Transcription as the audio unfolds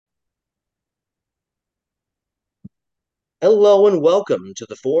Hello and welcome to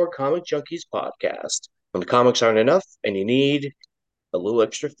the Four Comic Junkies podcast. When the comics aren't enough and you need a little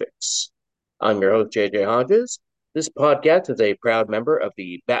extra fix. I'm your host, JJ Hodges. This podcast is a proud member of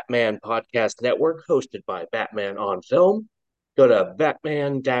the Batman Podcast Network, hosted by Batman on Film. Go to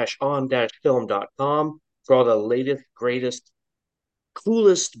batman-on-film.com for all the latest, greatest,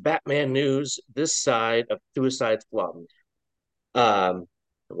 coolest Batman news this side of Suicide Slum. Um,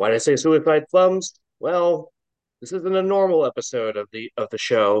 why did I say Suicide Slums? Well, this isn't a normal episode of the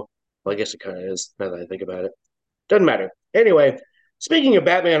show. Well, I guess it kind of is now that I think about it. Doesn't matter. Anyway, speaking of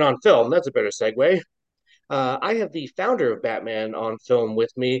Batman on film, that's a better segue. I have the founder of Batman on film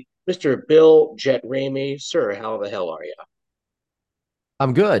with me, Mr. Bill Jet Ramey. Sir, how the hell are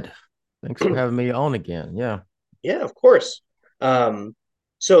I'm good. Thanks for you? having me on again. Yeah. Yeah, of course. Um,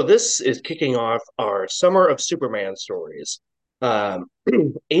 so this is kicking off our Summer of Superman stories. Um,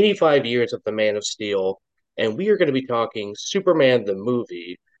 85 years of the Man of Steel, and we are going to be talking Superman the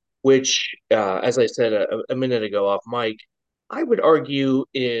movie, which, as I said a minute ago off mic, I would argue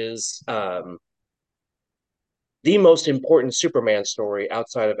is the most important Superman story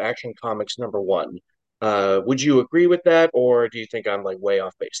outside of Action Comics number one. Would you agree with that, or do you think I'm like way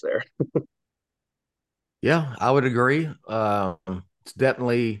off base there? Yeah, I would agree. It's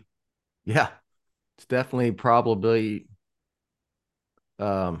definitely, yeah, it's definitely probably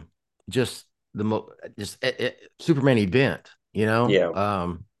um just the Superman event, you know? Yeah.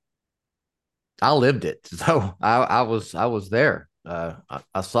 I lived it. So I was there.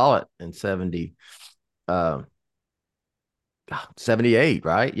 I saw it in 78,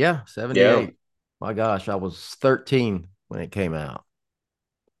 right? Yeah, Yeah. 78. My gosh, I was 13 when it came out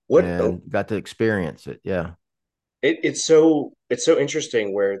What and got to experience it. Yeah. it's so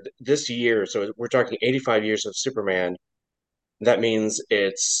interesting where this year, so we're talking 85 years of Superman. That means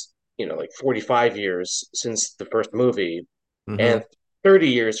it's, like 45 years since the first movie and Hmm. 30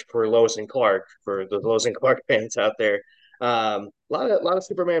 years for Lois and Clark, for the Lois and Clark fans out there. A lot of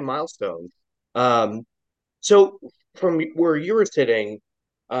Superman milestones. Um, so from where you were sitting,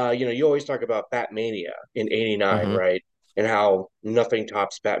 you always talk about Batmania in '89, Hmm. right? And how nothing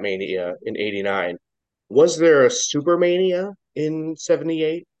tops Batmania in '89. Was there a Supermania in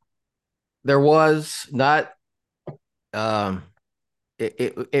 '78? There was not um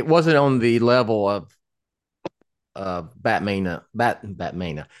it wasn't on the level of Batmania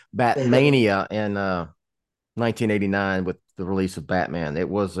in 1989 with the release of Batman. It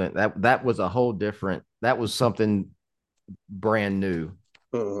wasn't that was a whole different, that was something brand new,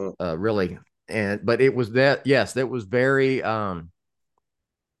 Mhm. really. And but it was that, yes, that was very I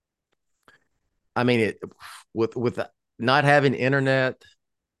mean it with not having internet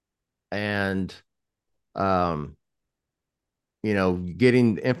and um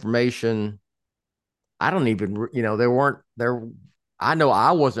getting information. I don't even, there weren't there. I know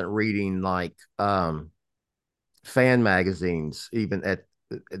I wasn't reading like fan magazines even at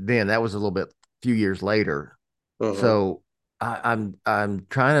then. That was a little bit few years later. Mhm. So I'm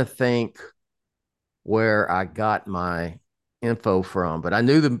trying to think where I got my info from, but I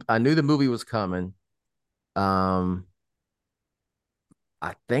knew the movie was coming. Um,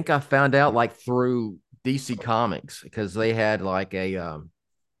 I think I found out like through DC Comics because they had like a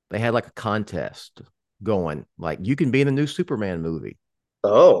contest going, like you can be in the new Superman movie.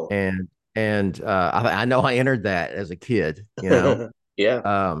 Oh. And I know I entered that as a kid. Yeah.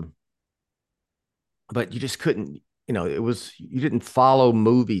 Um, but you just couldn't, it was, you didn't follow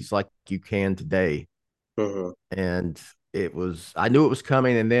movies like you can today. Mhm. And I knew it was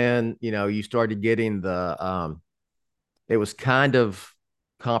coming. And then, you started getting it was kind of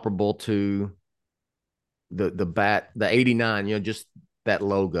comparable to the 89, just that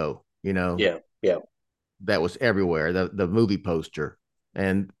logo, Yeah. Yeah. that was everywhere, the movie poster.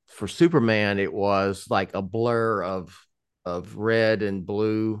 And for Superman, it was like a blur of red and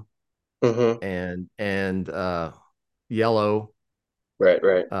blue Mhm. and yellow. Right,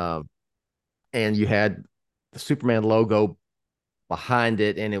 right. Um, and you had the Superman logo behind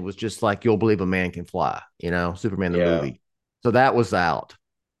it, and it was just like you'll believe a man can fly, Superman the Yeah. movie. So that was out.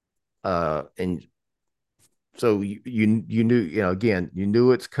 And so you knew, again, you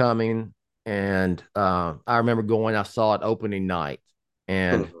knew it's coming. And I remember going, I saw it opening night,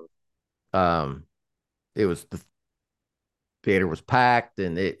 and Mhm. um it was the theater was packed,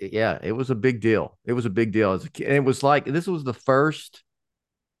 and yeah, it was a big deal. It was a big deal as a kid. And it was like this was the first.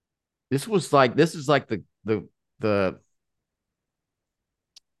 This is like the the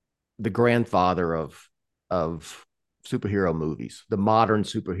grandfather of superhero movies, the modern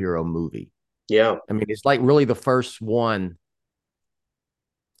superhero movie. Yeah. I mean, it's like really the first one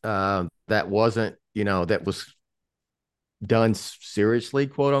that wasn't, that was done seriously,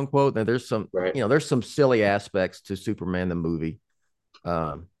 quote unquote. Now there's some, Right. there's some silly aspects to Superman the movie,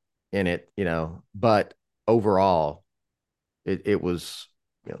 um, in it, but overall, it was,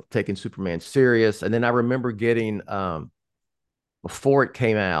 taking Superman serious. And then I remember getting, before it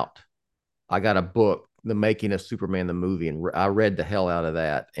came out, I got a book, The Making of Superman the movie, and I read the hell out of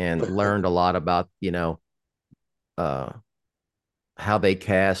that and learned a lot about, uh, how they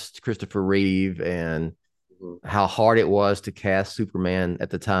cast Christopher Reeve and Mhm. how hard it was to cast Superman at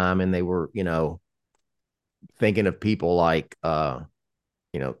the time, and they were, thinking of people like,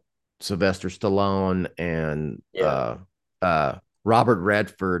 you know, Sylvester Stallone and Yeah. uh, Robert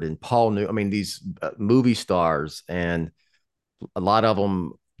Redford and Paul New. I mean, these movie stars, and a lot of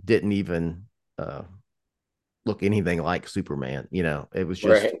them didn't even uh, look anything like Superman. It was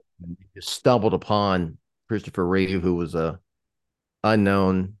just, Right. stumbled upon Christopher Reeve, who was a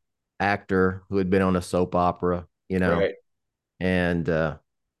unknown actor who had been on a soap opera, Right. and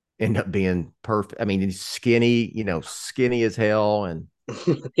end up being perfect. I mean, he's skinny, skinny as hell, and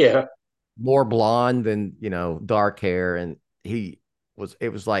Yeah. more blonde than, dark hair. And it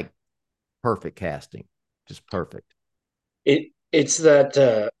was like perfect casting, just perfect. It's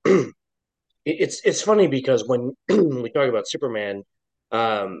that it's funny because when we talk about Superman,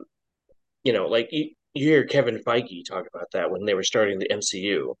 um, like you hear Kevin Feige talk about that when they were starting the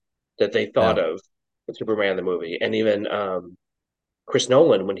MCU, that they thought Yeah. of with Superman the movie, and even Chris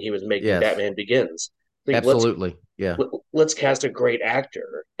Nolan when he was making Yes. Batman Begins. Like Absolutely. Yeah. let's cast a great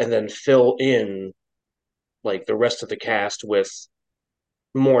actor and then fill in like the rest of the cast with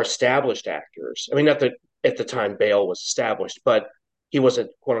more established actors. I mean, not that at the time Bale was established, but he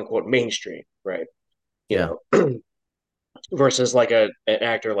wasn't quote unquote mainstream, right? Yeah. You versus like an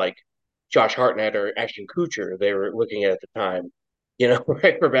actor like Josh Hartnett or Ashton Kutcher they were looking at the time,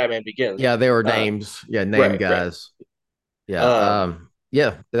 right for Batman Begins. Yeah. They were Uh, names. Yeah. Name right, right. guys. Yeah. Um,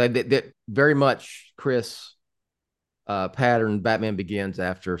 Yeah. That very much Chris pattern Batman Begins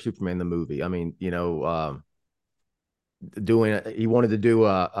after Superman the movie. I mean, he wanted to do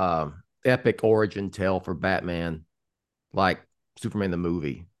a epic origin tale for Batman, like Superman the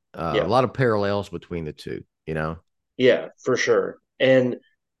movie. A yeah, lot of parallels between the two. yeah, for sure. And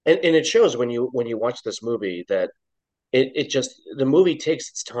it shows when you watch this movie that it just the movie takes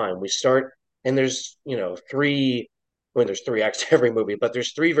its time. We start and there's three. I mean, there's three acts to every movie, but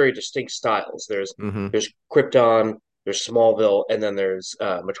there's three very distinct styles. Mm-hmm. There's Krypton, there's Smallville, and then there's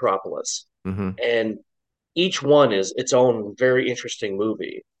Metropolis. Mm-hmm. And each one is its own very interesting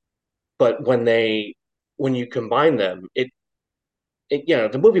movie. But when you combine them,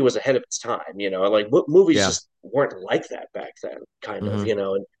 the movie was ahead of its time. Like movies Yeah. just weren't like that back then, kind of.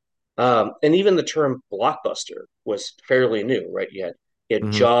 Mm-hmm. And even the term blockbuster was fairly new, right? You had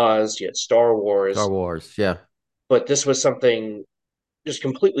Mm-hmm. Jaws, you had Star Star Wars, Wars. Yeah. but this was something just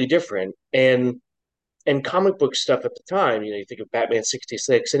completely different. And comic book stuff at the time, you think of Batman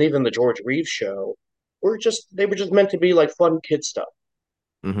 66 and even the George Reeves show, they were just meant to be like fun kid stuff.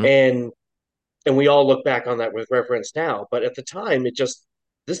 Mm-hmm. And and we all look back on that with reference now, but at the time it just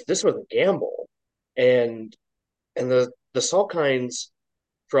this was a gamble. And the Salkinds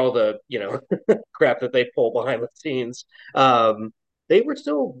for all the crap that they pull behind the scenes, they were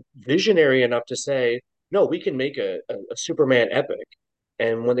still visionary enough to say, no, we can make a Superman epic.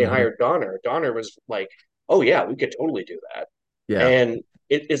 And when they Mm-hmm. hired Donner was like, oh yeah, we could totally do that. Yeah. And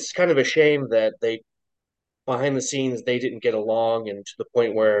it's kind of a shame that they behind the scenes they didn't get along, and to the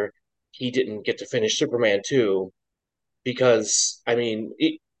point where he didn't get to finish Superman 2 because I mean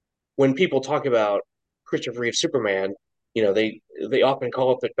when people talk about Christopher Reeve Superman, they often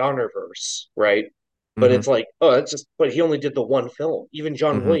call it the Donnerverse, right? But Mm-hmm. it's like, oh, that's just. But he only did the one film. Even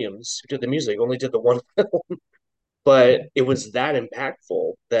John Mm-hmm. Williams, who did the music, only did the one film. But it was that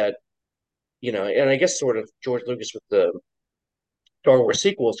impactful that and I guess sort of George Lucas with the Star Wars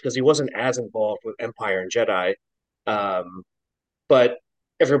sequels because he wasn't as involved with Empire and Jedi. Um, but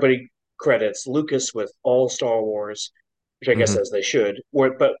everybody credits Lucas with all Star Wars, which I guess Mm-hmm. as they should.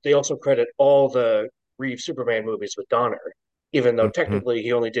 But they also credit all the Reeve Superman movies with Donner, even though Mm-hmm. technically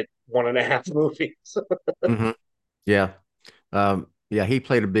he only did one and a half movies. Mm-hmm. Yeah. Yeah, he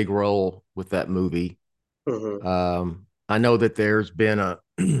played a big role with that movie. Hmm. I know that there's been a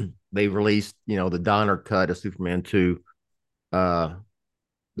they released, the Donner cut of Superman 2, uh,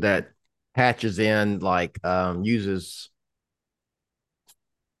 that patches in, like, uses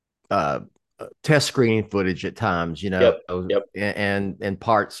uh, test screening footage at times, Yep. Yep. and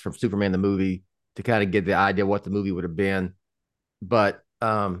parts from Superman the movie to kind of get the idea what the movie would have been. But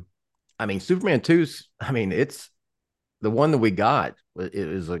I mean, Superman 2's, I mean, it's the one that we got. It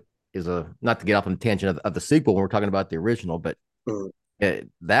is a is a, not to get off on the tangent of the sequel when we're talking about the original, but Mhm.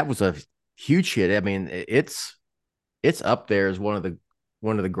 that was a huge hit. I mean, it's up there as one of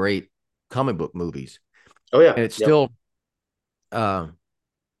the great comic book movies, Oh yeah, and it's yep. still, uh,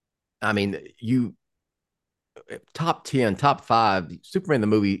 I mean, you top 10, top five, Superman the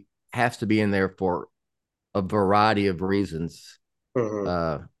movie has to be in there for a variety of reasons. Hmm.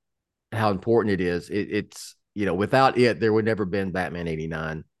 Uh, how important it is. It's without it, there would never been Batman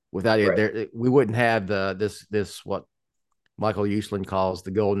 '89. Without it, Right, there we wouldn't have this what Michael Uslan calls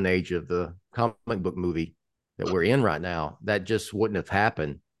the golden age of the comic book movie that we're in right now. That just wouldn't have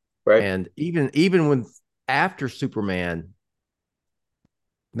happened. right. And even when after Superman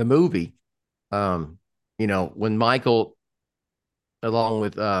the movie, when Michael along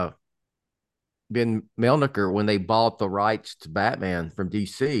with Ben Melniker, when they bought the rights to Batman from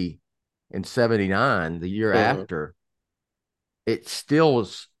DC in '79, the year Hmm. after, it still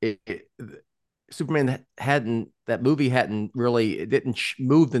was Superman hadn't that movie hadn't really, it didn't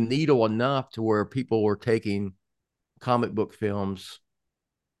move the needle enough to where people were taking comic book films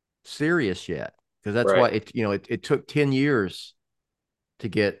serious yet, because that's why Right, it took 10 years to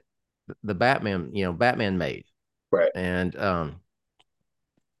get the Batman made, right. and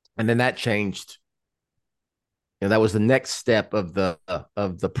then that changed. That was the next step of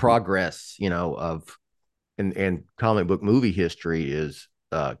the progress, of in comic book movie history, is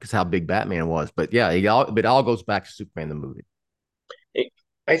because how big Batman was. But yeah, it all goes back to Superman the movie.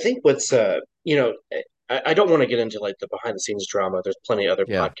 I think what's I don't want to get into like the behind the scenes drama. There's plenty of other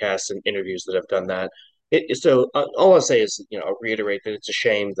Yeah. podcasts and interviews that have done that. So all I'll say is, I'll reiterate that it's a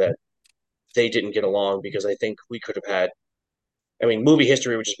shame that they didn't get along because I think we could have had. I mean, movie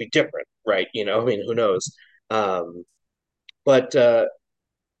history would just be different, right? I mean, who knows? Um, but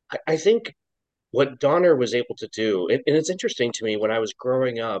I think what Donner was able to do, and it's interesting to me when I was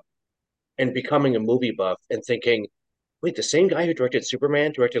growing up and becoming a movie buff and thinking, wait, the same guy who directed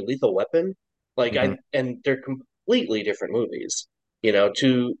Superman directed Lethal Weapon? Hmm. And they're completely different movies,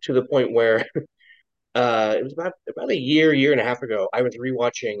 to the point where it was about a year and a half ago, I was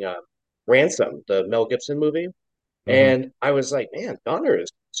rewatching Ransom, the Mel Gibson movie, Hmm. and I was like, man, Donner is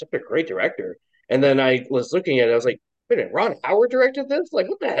such a great director. And then I was looking at it, I was like, wait a minute, Ron Howard directed this? Like,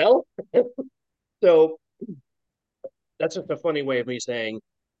 what the hell? So that's just a funny way of me saying,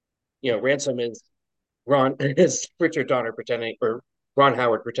 Ransom is Ron is Richard Donner pretending, or Ron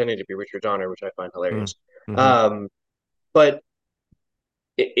Howard pretending to be Richard Donner, which I find hilarious. Hmm. Um, but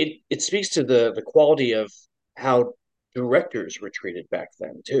it speaks to the quality of how directors were treated back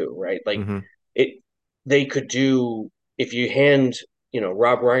then too, right? Like Hmm. it, they could do if you hand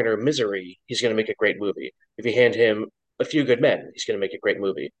Rob Reiner Misery, he's going to make a great movie. If you hand him A Few Good Men, he's going to make a great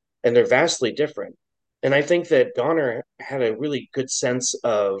movie, and they're vastly different. And I think that Donner had a really good sense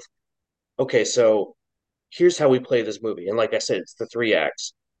of okay, so here's how we play this movie. And like I said, it's the three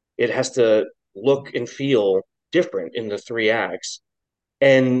acts. It has to look and feel different in the three acts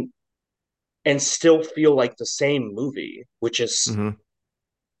and still feel like the same movie, which is, Hmm.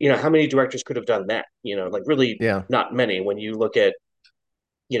 how many directors could have done that? Like really Yeah. not many when you look at,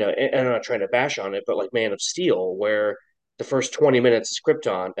 and I'm not trying to bash on it, but like Man of Steel, where the first 20 minutes is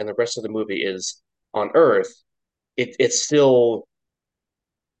Krypton and the rest of the movie is on Earth, it's still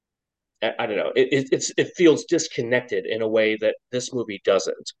I don't know. It feels disconnected in a way that this movie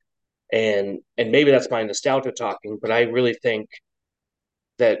doesn't. And maybe that's my nostalgia talking, but I really think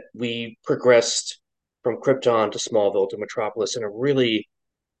that we progressed from Krypton to Smallville to Metropolis in a really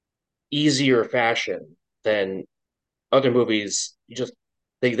easier fashion than other movies. You just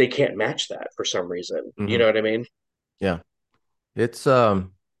they can't match that for some reason. You Hmm. know what I mean? Yeah. It's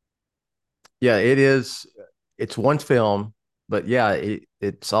yeah, it's one film, but yeah,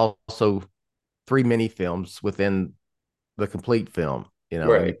 it's also three mini films within the complete film. And you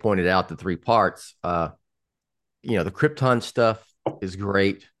Right. pointed out the three parts. The Krypton stuff is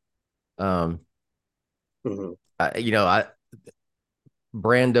great. Um, Hmm. I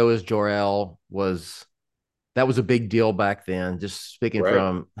Brando as Jor-El was that was a big deal back then. Just speaking Right.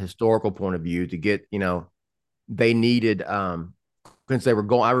 from historical point of view, to get they needed since they were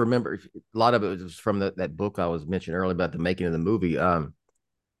going. I remember a lot of it was from that book I was mentioning earlier about the making of the movie.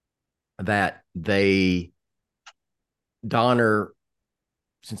 That they Donner,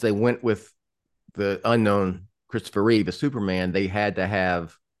 since they went with the unknown Christopher Reeve as Superman, they had to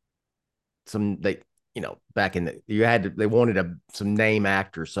have some back in you had to they wanted some name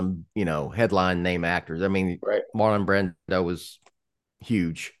actors, some headline name actors. I mean, Right. Marlon Brando was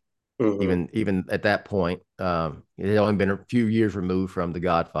huge, Hmm. even at that point. It had only been a few years removed from The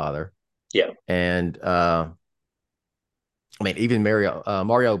Godfather, Yeah. and I mean, even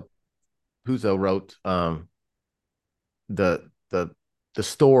Mario Puzo wrote the the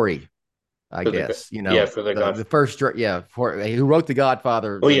story, I for the guess. yeah for the God. The first, yeah, for who wrote The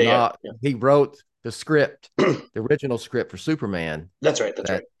Godfather, Oh the yeah, not he wrote the script, yeah. the original script for Superman That's right. That's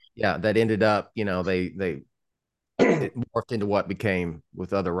that right. yeah, that ended up, they it morphed into what became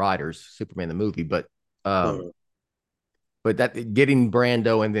with other writers, Superman the movie, um Mhm. but that getting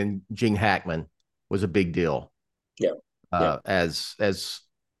Brando and then Gene Hackman was a big deal. Yeah, yeah, As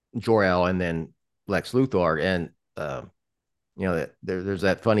Jor-El and then Lex Luthor, and there's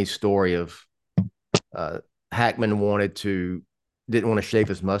that funny story of uh, Hackman didn't want to shave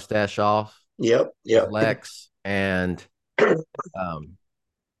his mustache off yep, as yep. Lex, and um,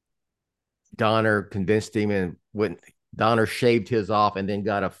 Donner convinced him and went. Donner shaved his off and then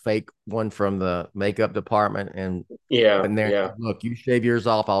got a fake one from the makeup department and Yeah, went in there and yeah. said, "Look, you shave yours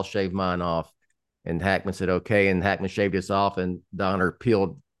off, I'll shave mine off." And Hackman said, "Okay." And Hackman shaved his off, and Donner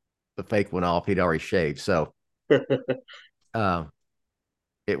peeled the fake one off. He'd already shaved, so uh,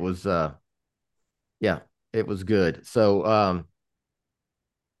 it was yeah, it was good. So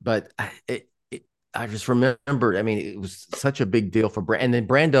but I just remember, I mean, it was such a big deal for Brand, and then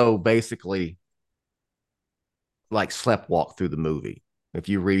Brando basically like sleptwalked through the movie. If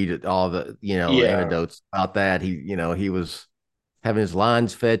you read it, all the Yeah, anecdotes about that, he was having his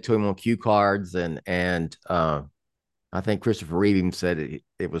lines fed to him on cue cards, and I think Christopher Reeve even said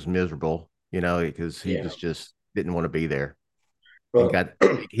it was miserable, because he yeah. just didn't want to be there, and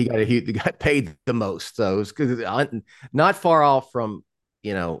Well, he got paid the most, so it's because not far off from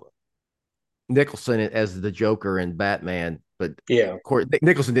you know Nicholson as the Joker and Batman, but yeah, of course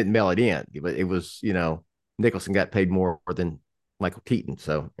Nicholson didn't mail it in, but it was Nicholson got paid more than Michael Keaton,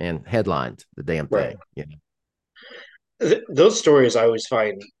 so and headlined the damn right. thing, Those stories I always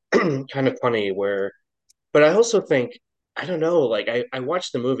find kind of funny. But I also think I don't know. Like I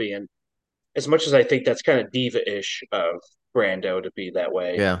watched the movie, and as much as I think that's kind of diva-ish of Brando to be that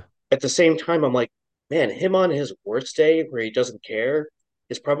way, yeah, at the same time, I'm like, man, him on his worst day where he doesn't care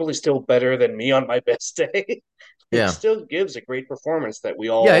is probably still better than me on my best day. He yeah, still gives a great performance that we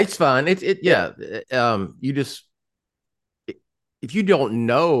yeah. all, It's fine. yeah, Yeah. You just if you don't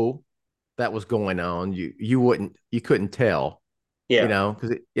know that was going on, you couldn't tell, yeah,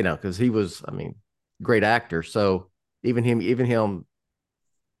 because he was, I mean, great actor. So even him,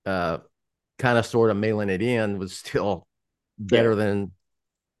 uh, kind of sort of mailing it in was still yeah, better than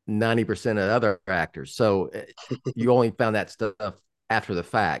 90% of other actors. So you only found that stuff after the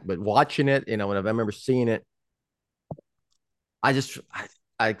fact, but watching it, when I remember seeing it, I just,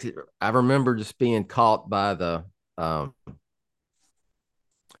 I, I remember just being caught by um,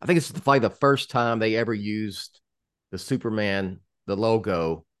 I think it's probably the first time they ever used the Superman, the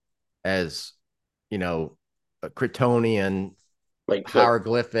logo as, you know, a Kryptonian like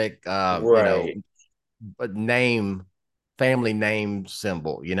hieroglyphic, right, a name, family name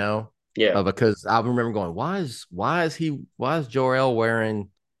symbol, yeah. because I remember going, why is Jor-El wearing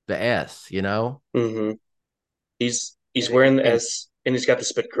the S, Hmm. He's and wearing the and S and he's got the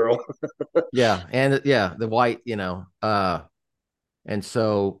spit curl. yeah, and yeah, the white, and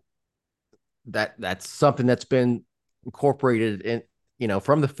so that's something that's been incorporated in,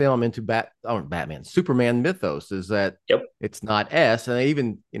 from the film into Batman, Superman mythos, is that Yep, it's not S, and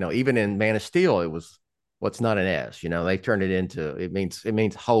even in Man of Steel, it was what's not an S. They turned it into, it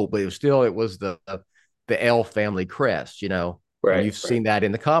means hope, but it was the L family crest, and right, you've right. seen that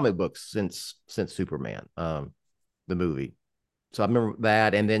in the comic books since Superman, the movie. So I remember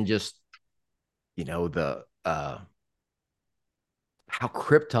that, and then just the how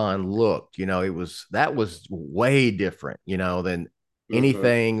Krypton looked. That was way different, than Hmm.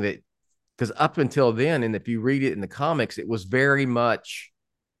 anything that, because up until then, and if you read it in the comics, it was very much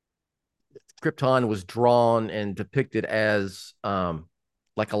Krypton was drawn and depicted as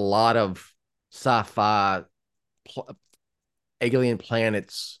like a lot of sci-fi pl- alien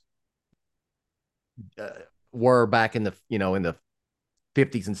planets uh, were back in the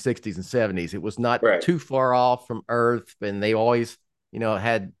 50s and 60s and 70s. It was not Right, too far off from Earth, and they always,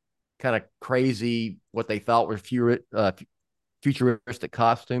 had kind of crazy what they thought were futuristic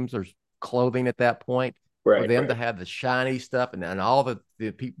costumes or clothing at that point. For right, them to right. have the shiny stuff, and all the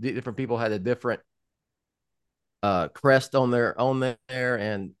different people had a different crest on there,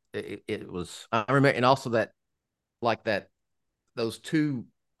 and it was, I remember, and also that, like that, those two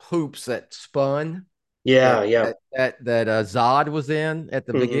hoops that spun Yeah, that yeah. Zod was in at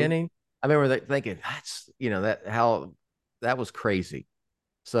the Hmm. beginning. I remember thinking that's that how that was crazy.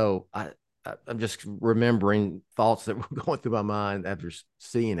 So I'm just remembering thoughts that were going through my mind after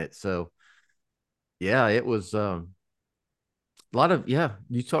seeing it. So yeah, it was a lot of, yeah.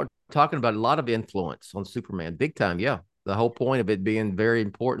 You talked talking about a lot of influence on Superman, big time. Yeah, the whole point of it being very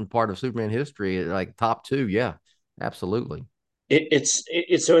important part of Superman history, like top two. Yeah, absolutely.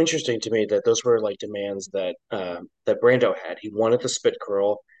 It's so interesting to me that those were like demands that that Brando had. He wanted the spit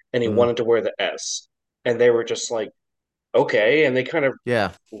curl and he Mm, wanted to wear the S, and they were just like, okay, and they kind of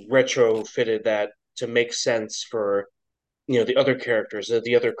yeah, retrofitted that to make sense for the other characters,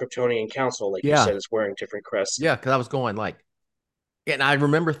 the other Kryptonian council, like you yeah, said, is wearing different crests. yeah. Because I was going like, and I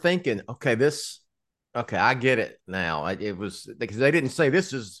remember thinking, okay, okay, I get it now. It was because they didn't say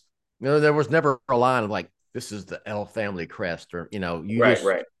this is, there was never a line of like, this is the L family crest, or you Right, just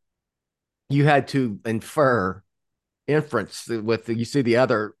right. you had to infer inference with you see the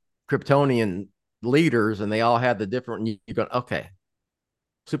other Kryptonian leaders, and they all had the different. You go, okay,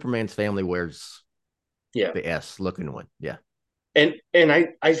 Superman's family wears Yeah. the S looking one. Yeah. And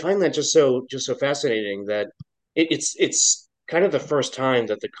I find that just so fascinating that it's kind of the first time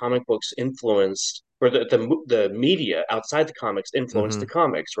that the comic books influenced or the media outside the comics influenced Mm-hmm. the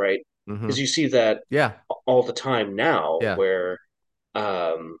comics, right? Mm-hmm. Because you see that Yeah. all the time now Yeah. where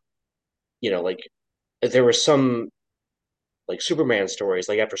um like there were some like Superman stories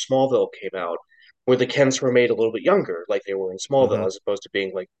like after Smallville came out where the Kents were made a little bit younger like they were in Smallville Mm-hmm. as opposed to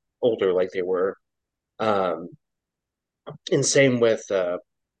being like older like they were um and same with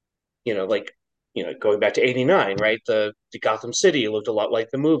like going back to 89, right? The Gotham City looked a lot like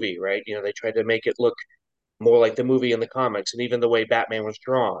the movie, right? They tried to make it look more like the movie in the comics, and even the way Batman was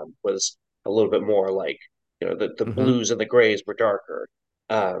drawn was a little bit more like the Mm-hmm. blues and the grays were darker.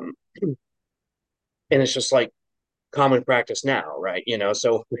 um and it's just like common practice now, right?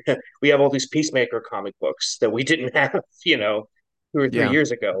 So we have all these Peacemaker comic books that we didn't have 2 or 3 Yeah.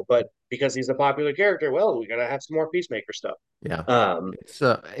 years ago, but because he's a popular character, well, we gotta have some more Peacemaker stuff. Yeah. um It's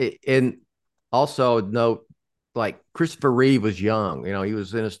and also note like Christopher Reeve was young. He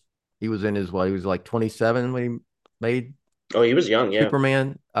was in his what, he was like 27 when he made oh, he was young, yeah.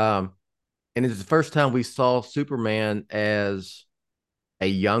 Superman. And it's the first time we saw Superman as a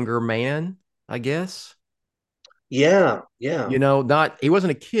younger man, I guess. Yeah, yeah. Not he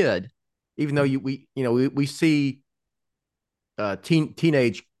wasn't a kid, even though we see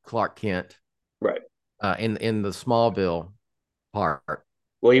teenage Clark Kent Right. in the Smallville part.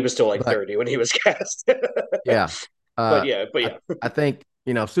 Well, he was still like But 30 when he was cast. yeah, but uh, yeah, but I yeah. I think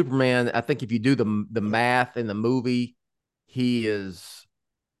Superman. I think if you do the math in the movie, he is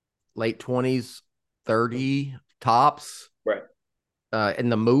late 20s, 30 tops Right. in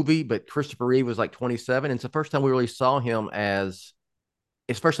the movie. But Christopher Reeve was like 27. And it's the first time we really saw him as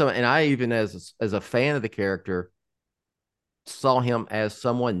it's first time, and I even as a fan of the character saw him as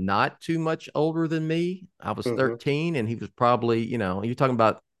someone not too much older than me. I was Hmm. 13, and he was probably you're talking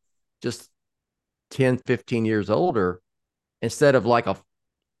about just 10, 15 years older instead of like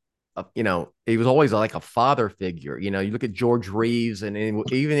he was always like a father figure. You look at George Reeves, and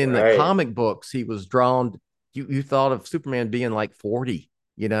even in the Right. comic books, he was drawn. You thought of Superman being like 40,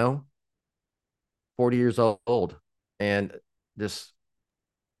 40 years old, and just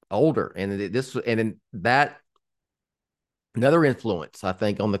older. And this, and in that, another influence I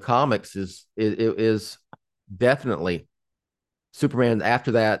think on the comics is definitely Superman.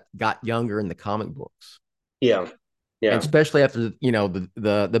 After that, got younger in the comic books, Yeah. and Yeah. especially after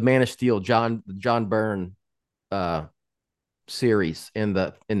the Man of Steel, John Byrne uh series in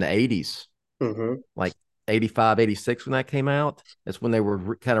the 80s, Hmm. like 85, 86 when that came out. That's when they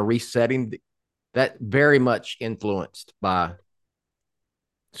were kind of resetting that, very much influenced by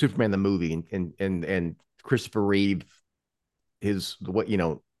Superman the movie, and Christopher Reeve, his what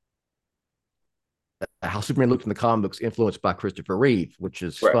how Superman looked in the comic books influenced by Christopher Reeve, which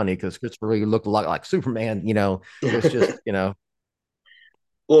is Right. funny because Christopher Reeve looked a lot like Superman. It's just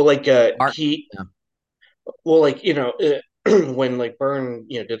well, like art. he Yeah. well, like when like Byrne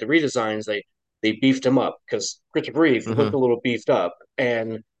did the redesigns, they beefed him up because Christopher Reeve looked Mm-hmm. a little beefed up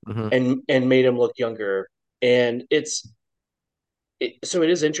and Mm-hmm. and made him look younger. And so it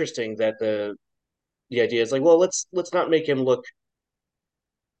is interesting that the idea is like, well, let's not make him look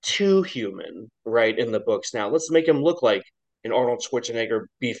too human, right, in the books now. Let's make him look like an Arnold Schwarzenegger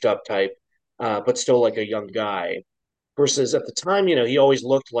beefed up type, but still like a young guy. Versus at the time, he always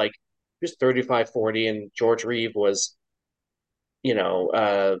looked like he was 35, 40, and George Reeve was, you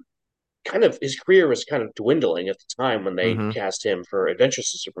know, kind of his career was kind of dwindling at the time when they Mm-hmm. cast him for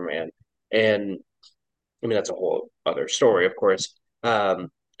Adventures of Superman. And I mean, that's a whole other story, of course.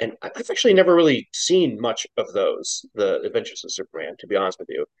 And I've actually never really seen much of those, the Adventures of Superman, to be honest with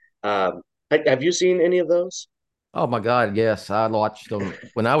you. Have you seen any of those? Oh my God, yes. I watched them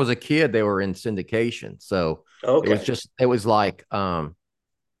when I was a kid. They were in syndication. So Okay. it was like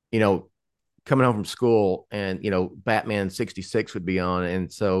you know, coming home from school and, Batman 66 would be on.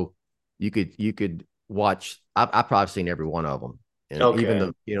 And so you could watch, I've probably seen every one of them. And even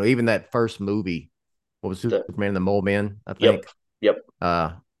Okay. even that first movie, what was The Superman and the Mole Man, I Yep. think. Yep.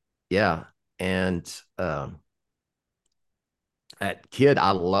 Uh, yeah. And, that kid,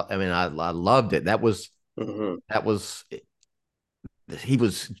 I mean, I loved it. Hmm. That was,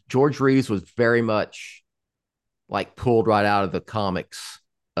 George Reeves was very much like pulled right out of the comics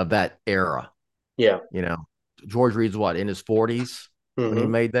of that era. Yeah. You know, George Reeves, what, in his 40s when he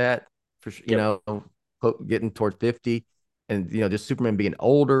Hmm. made that, for Yep. getting toward 50, and just Superman being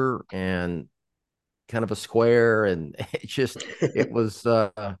older and kind of a square, and it was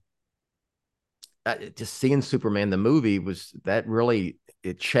just seeing Superman the movie was that really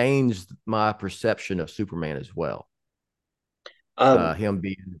it changed my perception of Superman as well. Um, Him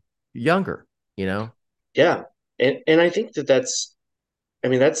being younger, you know. yeah. And I think that's I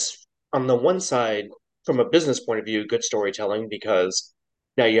mean, that's on the one side, from a business point of view, good storytelling because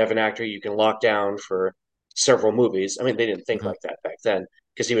now you have an actor you can lock down for several movies. I mean, they didn't think Mhm. like that back then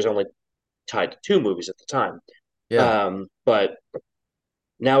because he was only tied to two movies at the time. Yeah. But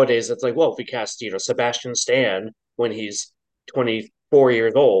nowadays, it's like, well, if we cast, Sebastian Stan when he's 24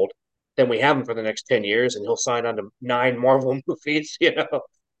 years old, then we have him for the next 10 years and he'll sign on to nine Marvel movies.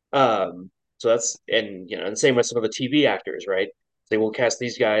 So and same with some of the TV actors, right? They will cast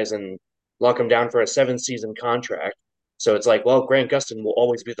these guys and lock them down for a 7 season contract. So it's like, well, Grant Gustin will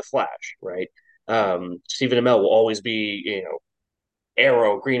always be the Flash, right? Stephen Amell will always be,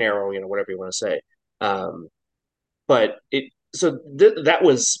 Arrow, Green Arrow, whatever you want to say. Um, but it so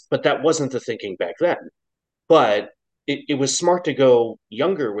that wasn't the thinking back then. But it was smart to go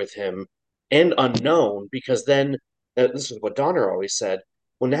younger with him and unknown because then this is what Donner always said.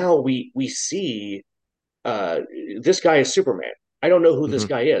 Well, now we see uh, this guy is Superman. I don't know who this Hmm.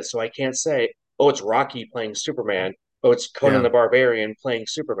 guy is, so I can't say, oh, it's Rocky playing Superman. Oh, it's Conan Yeah. the Barbarian playing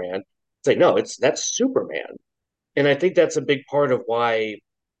Superman. It's like, no, that's Superman. And I think that's a big part of why,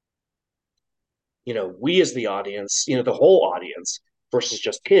 we as the audience, the whole audience versus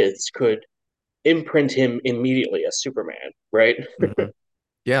just kids could imprint him immediately as Superman, right? Hmm.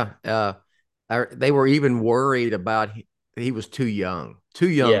 Yeah. They were even worried about he was too young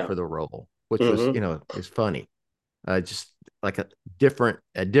Yeah. for the role, which was, Hmm. is funny. Just like a different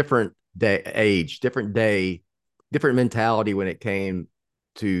day, different mentality when it came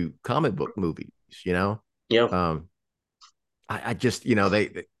to comic book movies. You know, Yeah. um, I just,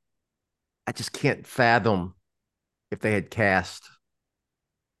 I just can't fathom if they had cast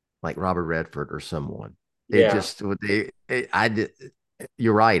like Robert Redford or someone. It Yeah. just would they. I did.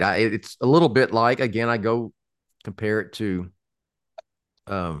 You're right. It's a little bit like, again, I go compare it to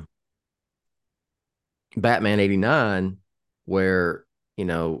um, Batman '89, where you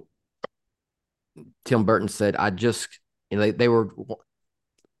know Tim Burton said, I just, they were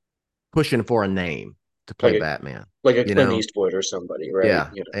pushing for a name to play Like a Batman, like a you Clint know? Eastwood or somebody, right? Yeah.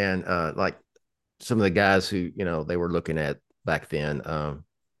 And like some of the guys who, they were looking at back then, uh,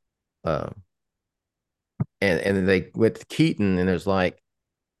 and then they went to Keaton, and there's like,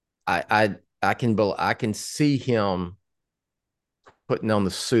 I can see him putting on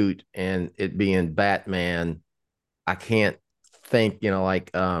the suit and it being Batman. I can't think,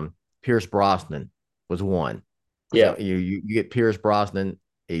 like Pierce Brosnan was one. Yeah. You get Pierce Brosnan.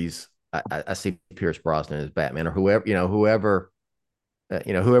 I see Pierce Brosnan as Batman, or whoever,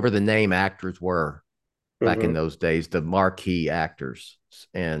 whoever the name actors were back in Hmm. those days, the marquee actors.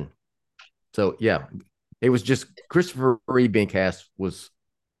 And so, yeah, it was just Christopher Reeve being cast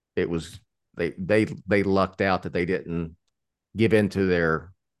it was they lucked out that they didn't give into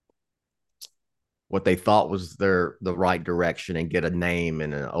their what they thought was the right direction and get a name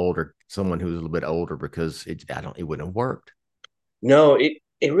and someone who's a little bit older, because it wouldn't have worked. No,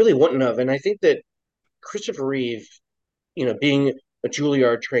 it really wouldn't have. And I think that Christopher Reeve, being a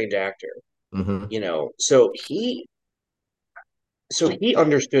Juilliard trained actor, Mm-hmm. so he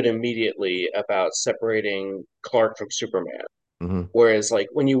understood immediately about separating Clark from Superman. Mm-hmm. Whereas, like,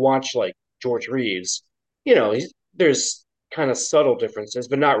 when you watch like George Reeves, there's kind of subtle differences,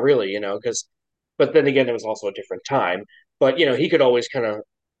 but not really, because. But then again, it was also a different time. But he could always kind of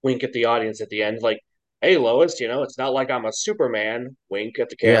wink at the audience at the end, like, "Hey, Lois, it's not like I'm a Superman." Wink at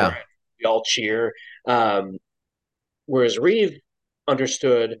the camera. Yeah. We all cheer. Um, Whereas Reeve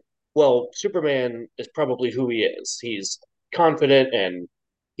understood, well, Superman is probably who he is. He's confident and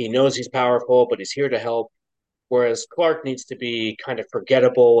he knows he's powerful, but he's here to help. Whereas Clark needs to be kind of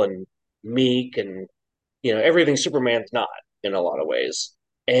forgettable and meek and everything Superman's not in a lot of ways.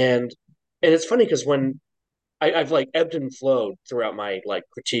 And it's funny because when I've like ebbed and flowed throughout my like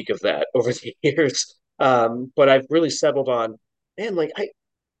critique of that over the years. But I've really settled on, man, like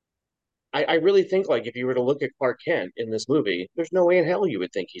I really think like if you were to look at Clark Kent in this movie, there's no way in hell you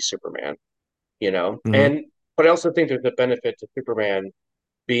would think he's Superman, you know? Hmm. And but I also think there's a benefit to Superman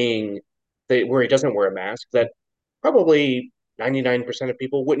being where he doesn't wear a mask that probably 99% of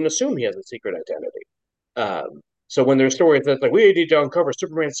people wouldn't assume he has a secret identity. So when there's stories that's like, we need to uncover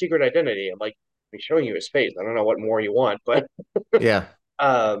Superman's secret identity, I'm like, I'm showing you his face. I don't know what more you want, but Yeah.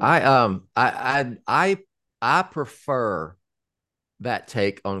 um, I prefer that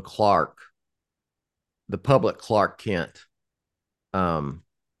take on Clark, the public Clark Kent, um,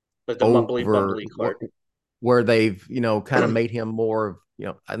 like the mumbly over bumbly Clark. where they've, kind of made him more,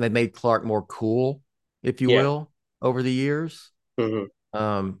 and they made Clark more cool, if you Yeah. will, over the years. Hmm.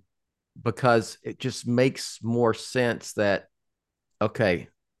 Um, because it just makes more sense that, okay,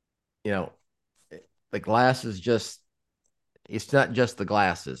 you know, the glasses just, it's not just the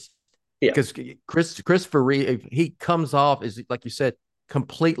glasses. Yeah. Because Christopher Reeve, he comes off as, like you said,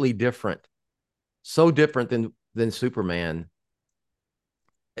 completely different, so different than Superman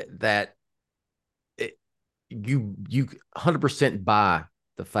that it, you 100% buy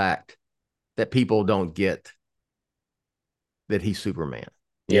the fact that people don't get that he's Superman,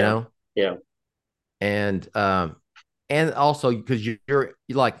 you Yeah. know, Yeah. and and also because you're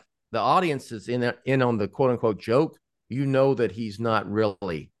like the audience is in on the quote unquote joke, that he's not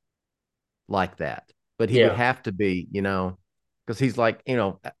really like that, but he would Yeah. have to be, because he's like,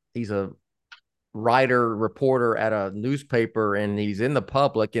 he's a writer reporter at a newspaper and he's in the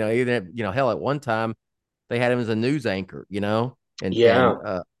public, even hell at one time they had him as a news anchor, and Yeah.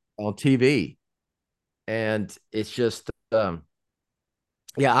 on TV, and it's just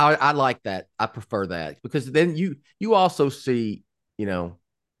yeah, I like that. I prefer that because then you also see, you know,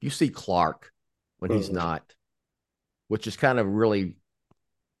 you see Clark when he's Hmm. not, which is kind of really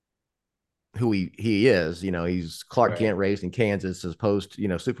who he is. He's Clark Right. Kent raised in Kansas as opposed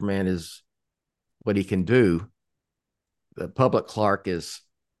to, Superman is what he can do. The public Clark is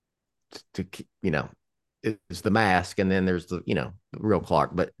to is the mask, and then there's the real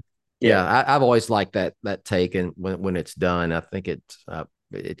Clark. But yeah, Yeah. I've always liked that take, and when it's done, I think it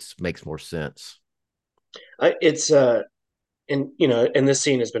makes more sense. It's and and this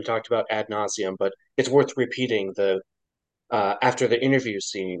scene has been talked about ad nauseum, but it's worth repeating the after the interview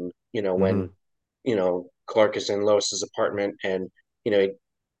scene, when Hmm. Clark is in Lois's apartment and he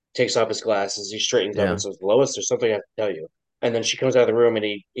takes off his glasses, he straightens up and Yeah. says, "Lois, there's something I have to tell you." And then she comes out of the room and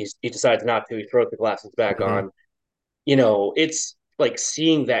he decides not to. He throws the glasses back Hmm. on. It's like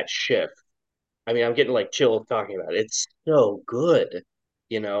seeing that shift. I mean, I'm getting like chills talking about it. It's so good.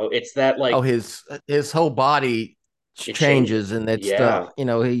 It's that like Oh, his whole body it changes, changes. and it's Yeah.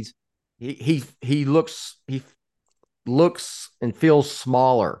 he looks and feels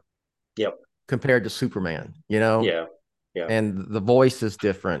smaller Yep. compared to Superman, Yeah. Yeah. and the voice is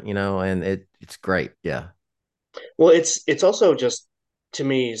different, and it's great. Yeah. Well, it's also just to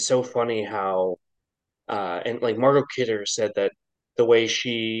me so funny how and like Margot Kidder said that the way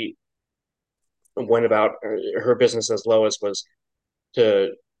she went about her business as Lois was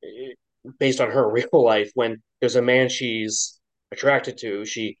to based on her real life. When there's a man she's attracted to,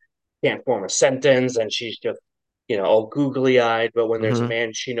 she can't form a sentence and she's just all googly eyed. But when there's a Hmm.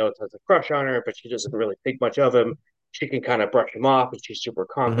 man she knows has a crush on her, but she doesn't really think much of him, she can kind of brush him off and she's super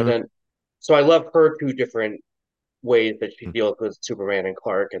Hmm. confident. So I love her two different ways that she deals with Superman and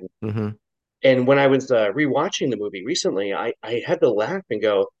Clark. Hmm. And when I was rewatching the movie recently, I had to laugh and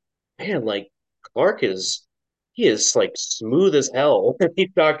go, man, like Clark he is like smooth as hell when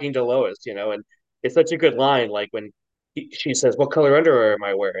he's talking to Lois, and it's such a good line. Like when she says, "What color underwear am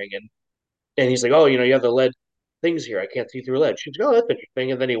I wearing?" and he's like, "Oh, you have the lead things here. I can't see through lead." She's like, "Oh, that's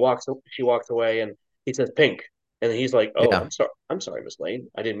interesting." And then she walks away, and he says, "Pink," and he's like, "Oh, Yeah. I'm sorry, Miss Lane.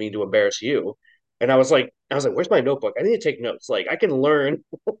 I didn't mean to embarrass you." And I was like, "Where's my notebook? I need to take notes. Like, I can learn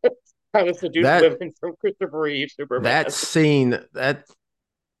how to seduce That women from Christopher Reeve Superman." that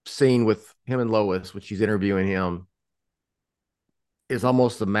scene with him and Lois, which she's interviewing him, is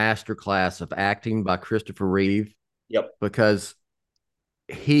almost a master class of acting by Christopher Reeve Yep. because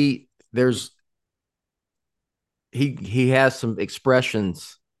he there's he has some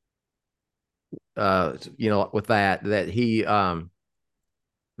expressions with that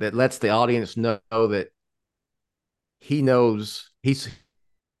that lets the audience know that he knows he's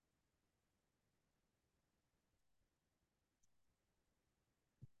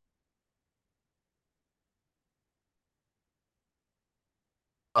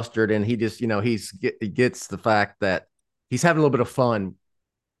mustard, and he just he gets the fact that he's having a little bit of fun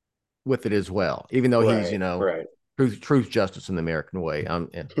with it as well, even though he's, Right, right. truth, justice, in the American way.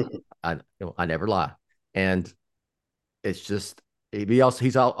 I never lie, and it's just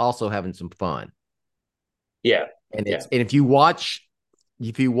he's also having some fun, Yeah, and yeah. if you watch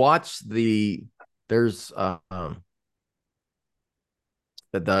there's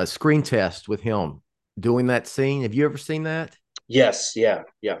the screen test with him doing that scene. Have you ever seen that? Yes, yeah,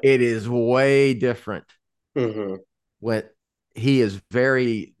 yeah. It is way different Hmm. when he is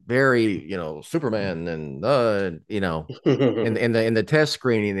very, very, Superman, and in the test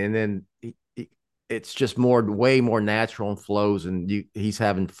screening, and then it's just way more natural and flows, and he's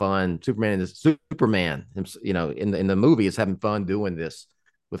having fun. Superman, in the movie is having fun doing this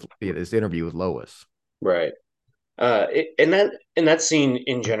with this interview with Lois. Right. And that scene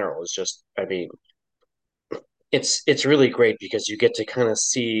in general is just, I mean, it's really great because you get to kind of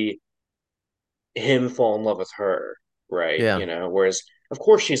see him fall in love with her, right? Yeah. Whereas of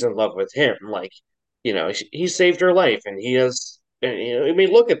course she's in love with him, like, he saved her life, and he has, I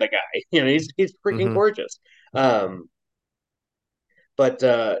mean, look at the guy, he's freaking Mm-hmm. gorgeous. Um, but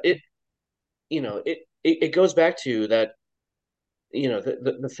it goes back to that,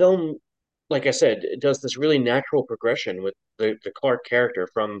 the film, like I said, it does this really natural progression with the Clark character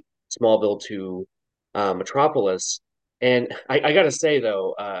from Smallville to Metropolis. And I gotta say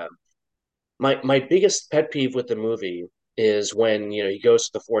though, my biggest pet peeve with the movie is when he goes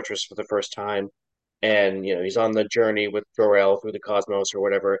to the fortress for the first time, and he's on the journey with Jor-El through the cosmos or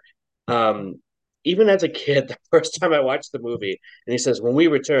whatever. Um, Even as a kid, the first time I watched the movie, and he says, "When we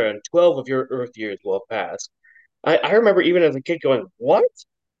return, 12 of your Earth years will have passed." I remember even as a kid going, "What?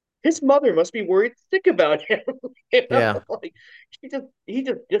 His mother must be worried sick about him." Yeah. Like he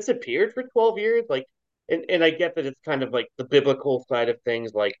just disappeared for 12 years. Like, and I get that it's kind of like the biblical side of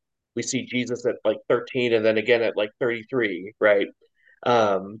things. Like, we see Jesus at like 13 and then again at like 33, right?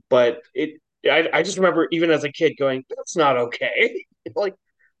 But I just remember even as a kid going, "That's not okay." Like, what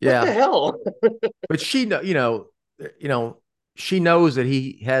the Yeah. hell? But you know, she knows that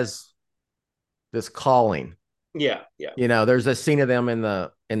he has this calling. Yeah, yeah, There's a scene of them in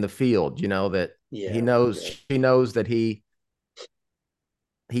the field, that yeah, yeah. she knows that he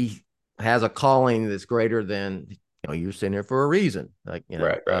has a calling that's greater than, you're sitting here for a reason. Like,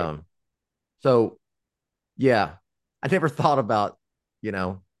 Right, right. so yeah, I never thought about, you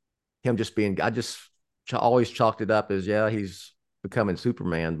know, him just being, I just always chalked it up as, yeah, he's becoming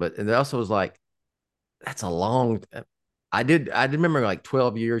Superman. But, and it also was like, that's a long, I did remember like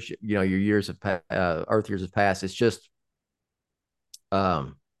 12 years, your years of, Earth years have passed. It's just,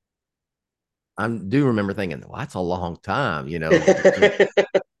 um, I do remember thinking, well, that's a long time, Yeah.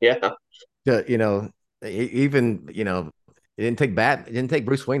 to, even, it didn't take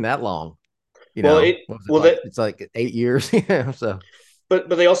Bruce Wayne that long, Well, what was it well like? that It's like 8 years. Yeah. So, but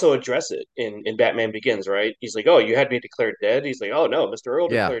they also address it in Batman Begins, right? He's like, "Oh, you had me declared dead." He's like, "Oh no, Mr. Earl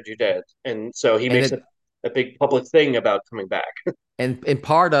yeah. declared you dead," and so he And makes it, a big public thing about coming back. and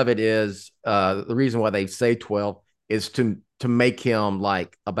part of it is, the reason why they say 12 is to make him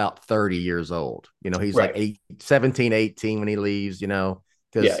like about 30 years old. He's like Right. 17, 18 when he leaves, Yeah,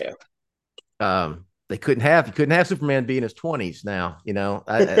 because yeah. they you couldn't have Superman be in his 20s now.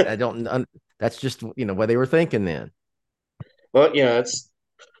 I don't, that's just, what they were thinking then. Well, it's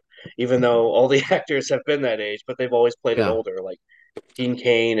even though all the actors have been that age, but they've always played it Yeah. older, like Dean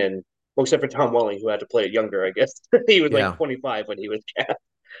Cain and, well, except for Tom Welling, who had to play it younger, I guess. He was like Yeah. 25 when he was cast.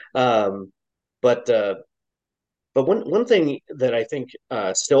 Um, but one thing that I think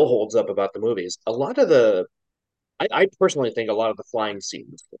still holds up about the movie is a lot of I personally think a lot of the flying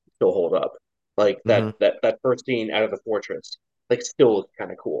scenes still hold up. Like Mm-hmm. that first scene out of the fortress, like, still looks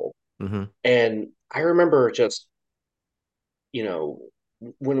kind of cool. Mm-hmm. And I remember just, you know,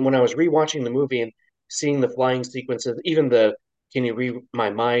 when I was rewatching the movie and seeing the flying sequences, even the "can you read my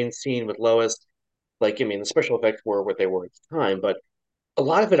mind" scene with Lois, like, I mean, the special effects were what they were at the time, but a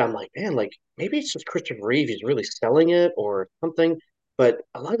lot of it I'm like, man, like, maybe it's just Christopher Reeve, he's really selling it or something. But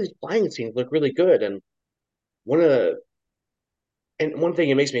a lot of these flying scenes look really good. One of the one thing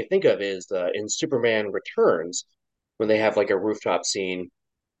it makes me think of is in Superman Returns, when they have like a rooftop scene,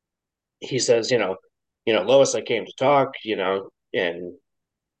 he says, Lois, I came to talk, and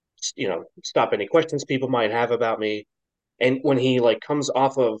stop any questions people might have about me. And when he like comes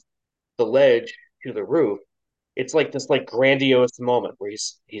off of the ledge to the roof, it's like this like grandiose moment where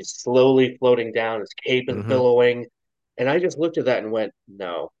he's slowly floating down, his cape is Mm-hmm. billowing, and I just looked at that and went,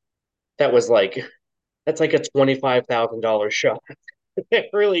 no, that was like that's like a $25,000 shot. It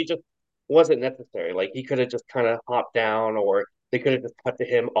really just wasn't necessary. Like, he could have just kind of hopped down, or they could have just cut to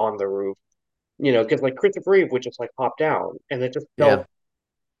him on the roof, because like Christopher Reeve would just like hop down, and it just Yeah. felt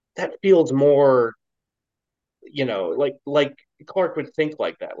that feels more, like Clark would think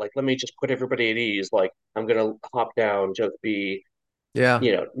like that. Like, let me just put everybody at ease. Like, I'm gonna hop down, just be, Yeah,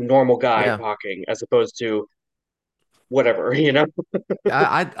 normal guy yeah. talking, as opposed to whatever.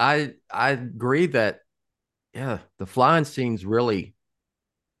 I agree that yeah, the flying scenes really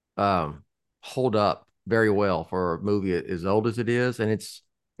um hold up very well for a movie as old as it is, and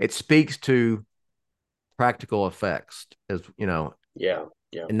it speaks to practical effects as you know. Yeah,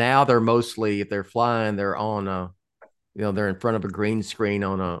 yeah. And now they're mostly if they're flying, they're on a they're in front of a green screen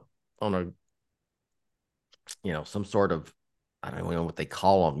on a some sort of I don't know what they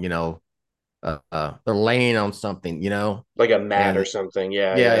call them, they're laying on something, Like a mat or and something.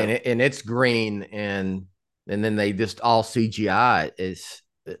 Yeah, yeah, yeah. and it's green and then they just all CGI is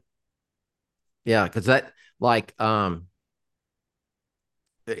yeah, because that like I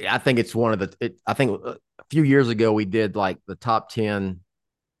think it's one of I think a few years ago we did like the top 10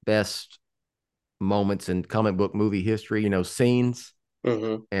 best moments in comic book movie history, scenes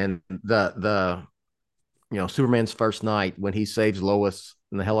Hmm. and the Superman's first night when he saves Lois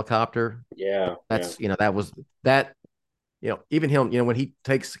in the helicopter. Yeah, yeah. That's that was that even him when he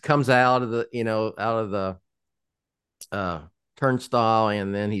comes out of the out of the uh turnstile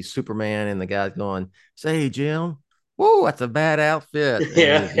and then he's Superman and the guy's going, say Jim, whoa, that's a bad outfit. And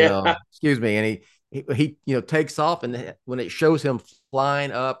Yeah, he's, yeah. excuse me, and he takes off and when it shows him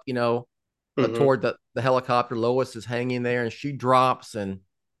flying up, Hmm. toward the helicopter, Lois is hanging there and she drops and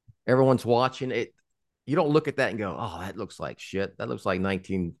everyone's watching it. You don't look at that and go, oh, that looks like shit. That looks like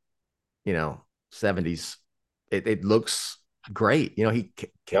 19, you know, 70s. It looks great.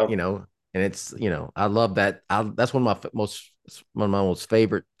 Yep. And it's, I love that. That's one of my most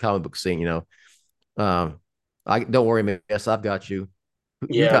favorite comic book scene, um, I don't worry, miss, I've got you.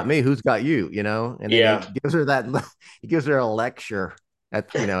 You got Yeah, me. Who's got you? And then he yeah. gives her that, he gives her a lecture at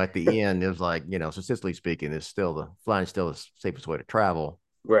the end. It was like, statistically speaking, is still flying still the safest way to travel.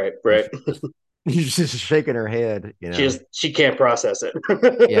 Right, And right. she's just shaking her head, She can't process it.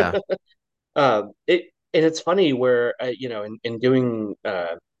 Yeah. It and it's funny where in doing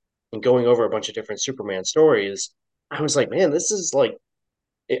and going over a bunch of different Superman stories, I was like, man, this is like,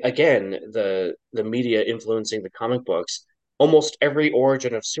 again, the media influencing the comic books. Almost every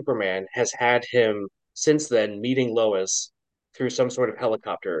origin of Superman has had him since then meeting Lois through some sort of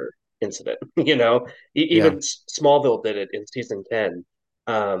helicopter incident. Yeah. Even Smallville did it in season 10.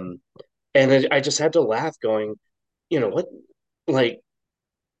 Um, and I just had to laugh, going, what, like,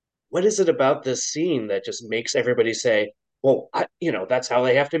 what is it about this scene that just makes everybody say, well, that's how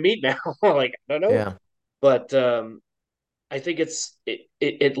they have to meet now? Like, I don't know. Yeah. But I think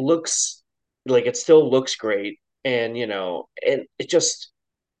it looks like, it still looks great, and it just,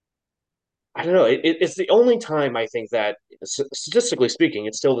 I don't know. It's the only time I think that, statistically speaking,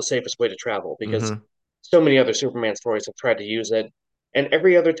 it's still the safest way to travel, because Mm-hmm. so many other Superman stories have tried to use it, and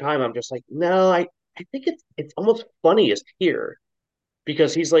every other time I'm just like, no, I think it's almost funniest here,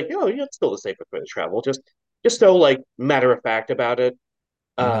 because he's like, oh, yeah, it's still the safest way to travel, just so, like, matter of fact about it.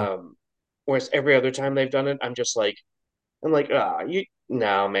 Mm-hmm. Um, Whereas every other time they've done it, I'm like, you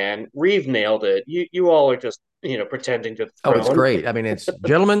no, man, Reeve nailed it. You all are just, pretending to the Oh, it's throne. great. I mean, it's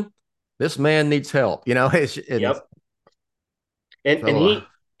gentlemen, this man needs help. And Yep. And so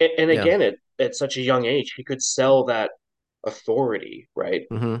and yeah. again, at such a young age, he could sell that authority, right?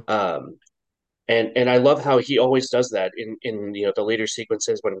 Mm-hmm. Um, and I love how he always does that in the later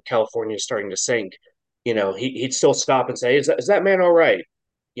sequences when California is starting to sink. He'd still stop and say, "Is that man all right?"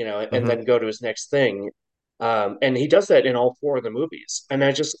 And Mm-hmm. then go to his next thing. And he does that in all four of the movies, and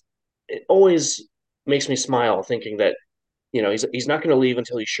it always makes me smile thinking that he's not going to leave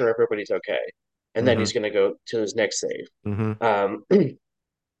until he's sure everybody's okay, and then he's Mm-hmm. going to go to his next save. Mm-hmm. And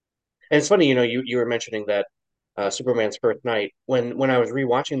it's funny, you were mentioning that Superman's first night. When I was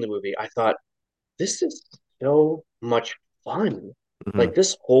rewatching the movie, I thought, this is so much fun. Mm-hmm. Like,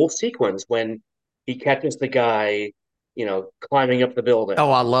 this whole sequence when he catches the guy, climbing up the Oh, building.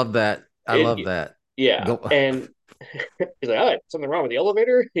 I love that. I love It, that. yeah, Go. and he's like, "Oh, something wrong with the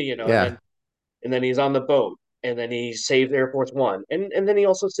elevator," and Yeah. then he's on the boat, and then he saves Air Force One, and then he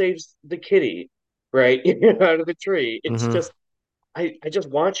also saves the kitty, right, out of the tree. It's Mm-hmm. just, I just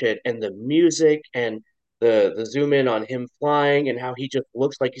watch it, and the music and the zoom in on him flying and how he just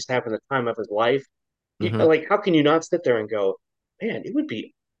looks like he's having the time of his life. Mm-hmm. Like, how can you not sit there and go, man, it would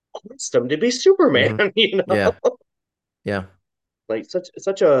be awesome to be Superman, Mm-hmm. Yeah. Yeah. like,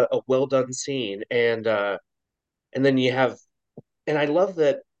 such a well done scene. And then you have, and I love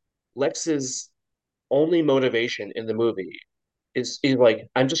that Lex's only motivation in the movie is like,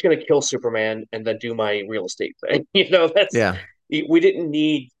 I'm just gonna kill Superman and then do my real estate thing. That's Yeah. we didn't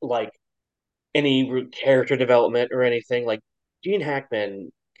need like any character development or anything. Like Gene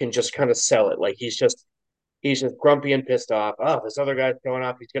Hackman can just kind of sell it. Like he's just grumpy and pissed off. Oh, this other guy's going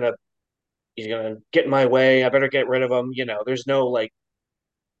off. He's gonna get in my way. I better get rid of him. There's no like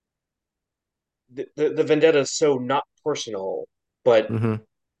the vendetta is so not personal, but Hmm.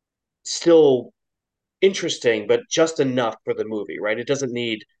 still interesting, but just enough for the movie, right? It doesn't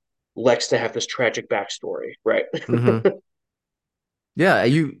need Lex to have this tragic backstory, right? Hmm. Yeah,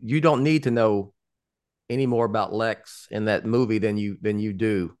 you don't need to know any more about Lex in that movie than you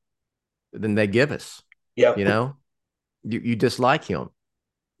do than they give us. Yeah. You know, you dislike him.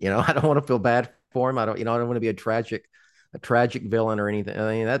 I don't want to feel bad for him. I don't want to be a tragic villain or anything.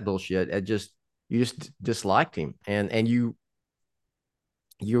 I mean, that bullshit. You just disliked him, and you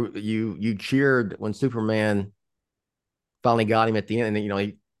cheered when Superman finally got him at the end, and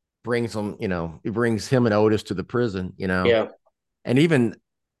he brings him and Otis to the prison. Yeah. And even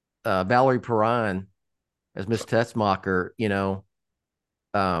Valerie Perrine as Miss Tetzmacher,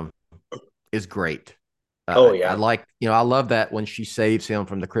 um, is great. Oh I yeah. like, I love that when she saves him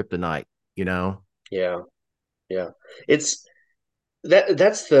from the kryptonite. You know. Yeah. Yeah. It's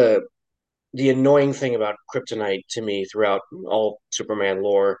that's the annoying thing about kryptonite to me throughout all Superman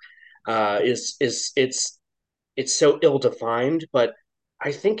lore, is it's so ill defined, but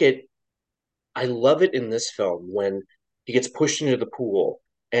I think I love it in this film when he gets pushed into the pool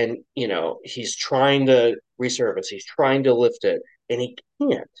and he's trying to resurface, he's trying to lift it, and he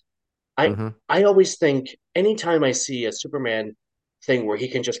can't. I Hmm. I always think anytime I see a Superman thing where he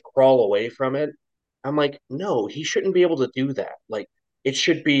can just crawl away from it, I'm like, no, he shouldn't be able to do that. Like it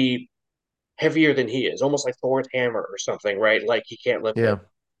should be heavier than he is, almost like Thor's hammer or something, right? Like he can't lift it. Yeah.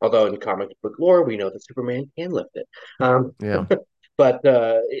 Although in comic book lore, we know that Superman can lift it. Um, Yeah. but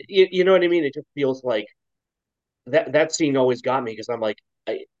you know what I mean? It just feels like that scene always got me because I'm like,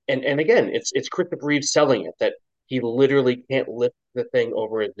 and again, it's Christopher Reeve selling it that he literally can't lift the thing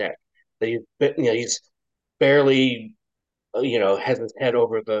over his neck. That he's barely has his head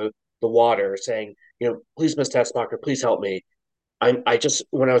over the water, saying please, Miss Tessmacher, please help me. I just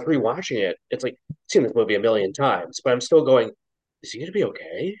when I was rewatching it, it's like I've seen this movie a million times, but I'm still going, is he gonna be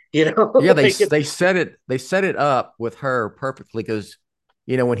okay? Yeah, they Like it's they set it up with her perfectly because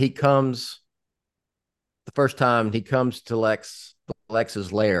when he comes the first time he comes to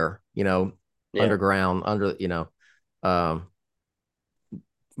Lex's lair, yeah, underground, um,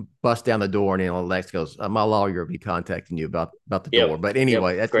 bust down the door, and Lex goes, "My lawyer will be contacting you about the yep, door." But yep,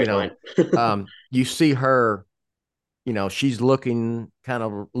 anyway, that's great line. you see her, she's kind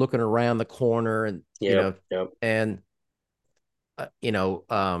of looking around the corner, and Yep, yep, and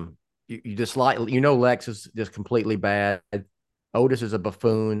you just like Lex is just completely bad. Otis is a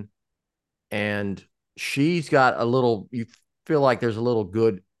buffoon, and she's got a little. You feel like there's a little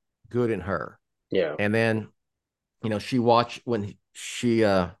good in her, yeah, and then she when she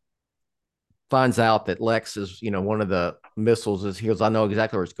finds out that Lex is one of the missiles is he goes, I know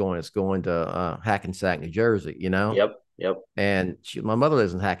exactly where it's going. It's going to Hackensack, New Jersey. yep, yep, And my mother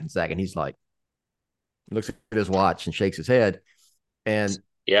lives in Hackensack, and he's like looks at his watch and shakes his head, and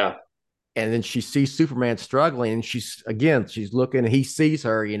yeah, then she sees Superman struggling, and she's looking, and he sees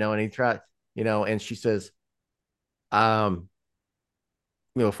her, and he tries, and she says, um,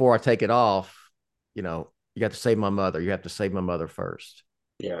 before I take it off, you got to save my mother. You have to save my mother first.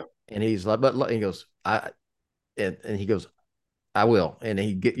 yeah, And he's like, but he goes, and he goes, I will. And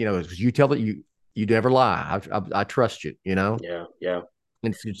he you tell that you never lie. I trust you, yeah, yeah.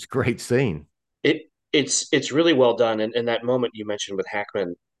 And it's a great scene. It's really well done, and that moment you mentioned with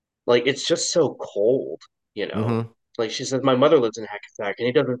Hackman, like it's just so cold, you know. Mm-hmm. Like she says, my mother lives in Hackensack, and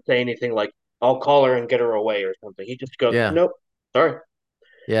he doesn't say anything like, "I'll call her and get her away" or something. He just goes, Yeah. "Nope, sorry."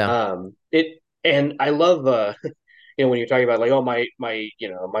 Yeah. It and I love when you're talking about like, oh my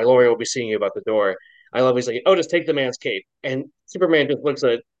lawyer will be seeing you about the door. I love he's like, Otis, take the man's cape, and Superman just looks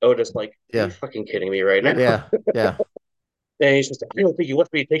at Otis like, are you Yeah. fucking kidding me right now? Yeah. Yeah. And he's just, I don't think you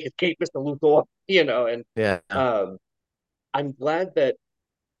want me to take his cape, Mister Luthor, and Yeah. um, I'm glad that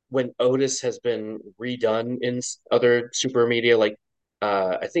when Otis has been redone in other super media, like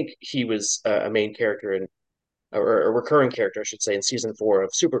I think he was a main character or a recurring character, I should say, in season 4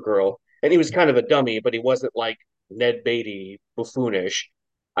 of Supergirl, and he was kind of a dummy, but he wasn't like Ned Beatty buffoonish.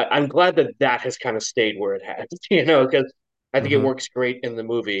 I'm glad that that has kind of stayed where it has, because I think it Mm-hmm. works great in the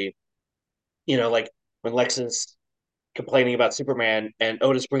movie. Like when Lex is complaining about Superman, and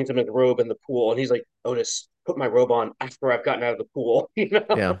Otis brings him his robe in the pool, and he's like, "Otis, put my robe on after I've gotten out of the pool."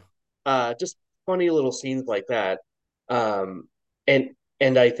 Yeah. Just funny little scenes like that. Um, and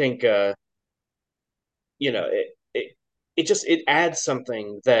I think you know it, it. it adds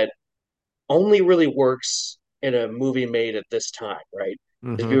something that only really works in a movie made at this time, right?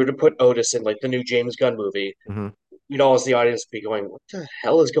 If you Mm-hmm. were to put Otis in like the new James Gunn movie, Mm-hmm. you'd all as the audience be going, "What the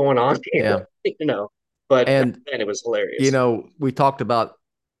hell is going on here?" Yeah. you know. But back And then it was hilarious. we talked about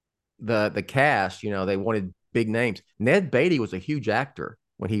the cast, they wanted big names. Ned Beatty was a huge actor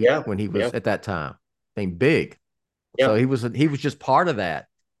Yeah, when he yeah, was at that time. I mean, big. yeah. So he was just part of that.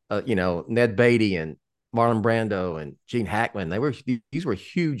 Ned Beatty and Marlon Brando and Gene Hackman. These were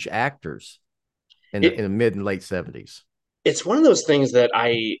huge actors in It the mid and late 70s. it's one of those things that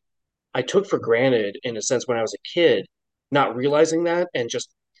I took for granted in a sense when I was a kid, not realizing that and just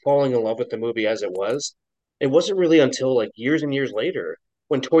falling in love with the movie as it was. It wasn't really until like years and years later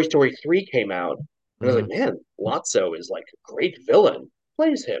when Toy Story 3 came out, and I was like, Mm-hmm. man, Lotso is like a great villain,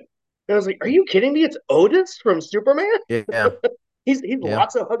 plays him. And I was like, are you kidding me? It's Otis from Superman? Yeah, He's yeah,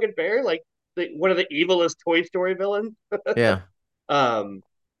 Lotso hugging bear, like one of the evilest Toy Story villains. yeah. Um,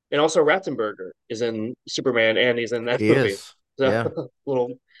 and also Ratzenberger is in Superman and he's in that He movie. is. So Yeah.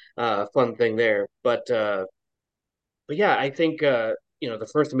 little fun thing there. But yeah, I think the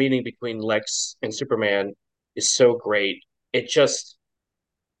first meeting between Lex and Superman is so great. It just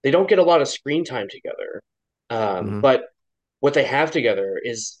they don't get a lot of screen time together. Mm-hmm. But what they have together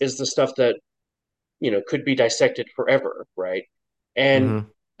is the stuff that could be dissected forever, right? And Mm-hmm.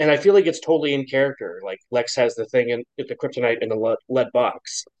 and I feel like it's totally in character. Like Lex has the thing in the kryptonite in the lead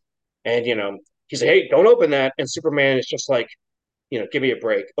box, and he's like, "Hey, don't open that." And Superman is just like, give me a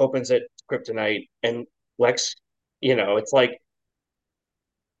break. Opens it, kryptonite, and Lex, it's like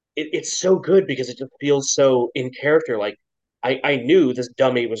it's so good because it just feels so in character. Like I knew this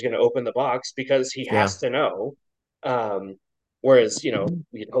dummy was going to open the box because he Yeah. has to know. Um, whereas you'd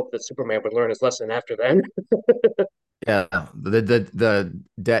hope that Superman would learn his lesson after then. Yeah. Not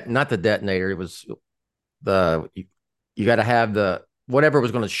the detonator. It was you got to have the whatever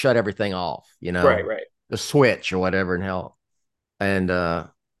was going to shut everything off, Right, right. the switch or whatever in hell. And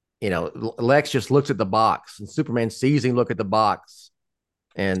Lex just looks at the box, and Superman sees him look at the box,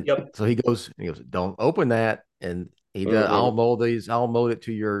 and Yep. so he goes, "Don't open that." And he does. Hmm. I'll mold it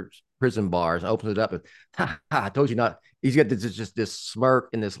to your prison bars. And opens it up, and I told you not. He's got this smirk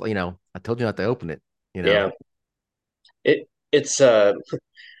and this, I told you not to open it. You know. Yeah. It's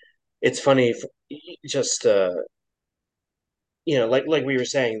it's funny just like we were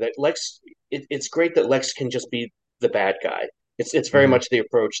saying that Lex it's great that Lex can just be the bad guy. It's very Mm-hmm. much the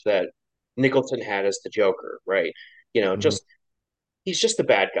approach that Nicholson had as the Joker, right? Mm-hmm. Just he's just the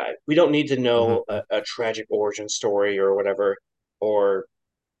bad guy. We don't need to know Mm-hmm. a tragic origin story or whatever, or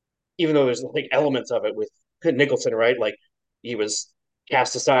even though there's like elements of it with Nicholson, right? Like he was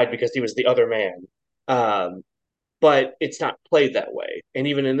cast aside because he was the other man. Um, but it's not played that way. And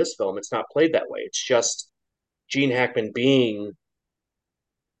even in this film, it's not played that way. It's just Gene Hackman being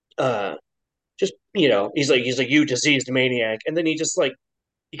uh just he's like you diseased maniac, and then he just like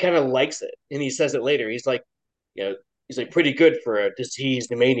he kind of likes it, and he says it later. You know he's like pretty good for a diseased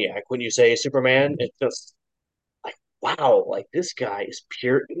maniac. When you say Superman, it's just like wow, like this guy is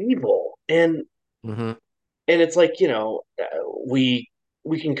pure evil, Mm-hmm. and it's like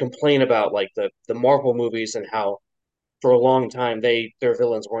we can complain about like the Marvel movies and how for a long time their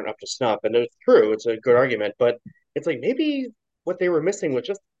villains weren't up to snuff, and it's true, it's a good argument, but it's like maybe what they were missing was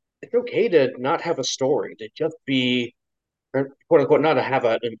just it's okay to not have a story, to just be or quote unquote not to have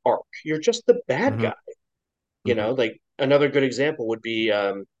an arc. You're just the bad Mm-hmm. guy, Mm-hmm. like another good example would be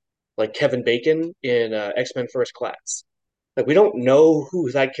like Kevin Bacon in X-Men First Class. Like we don't know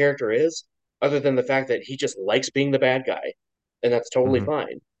who that character is other than the fact that he just likes being the bad guy, and that's totally Mm-hmm.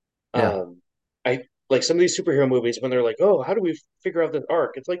 fine. Yeah. I like some of these superhero movies when they're like, "Oh, how do we figure out this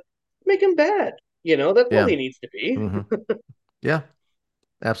arc?" It's like make him bad. That's all Yeah. he needs to be. Mm-hmm. Yeah.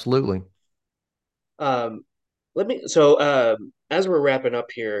 Absolutely. Um, let me. So as we're wrapping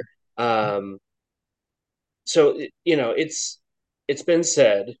up here, um, so it's been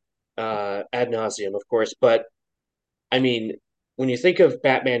said ad nauseum, of course, but I mean, when you think of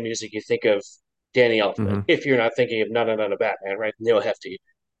Batman music, you think of Danny Elfman. Mm-hmm. If you're not thinking of None of Batman, right? Neil Hefti.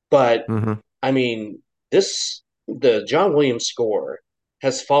 But Mm-hmm. I mean, the John Williams score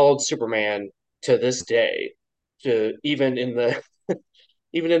has followed Superman to this day, to even in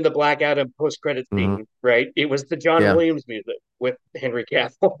the Black Adam post credit Mm-hmm. scene, right? It was the John Yeah. Williams music with Henry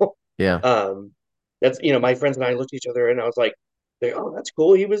Cavill. Yeah. um, that's my friends and I looked at each other and I was like, "Oh, that's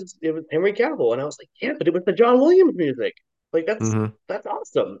cool." It was Henry Cavill, and I was like, "Yeah, but it was the John Williams music. Like Mm-hmm. that's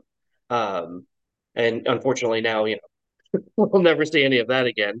awesome." Um, and unfortunately now, we'll never see any of that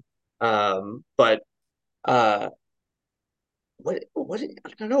again. But uh, I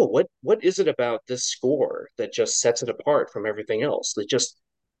don't know what is it about this score that just sets it apart from everything else? It just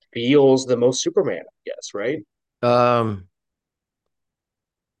feels the most Superman, I guess, right? Um,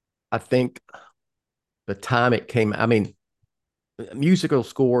 I think the time it came, I mean, musical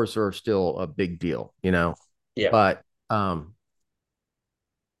scores are still a big deal, Yeah. but I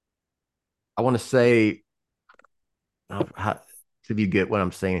want to say, how, if you get what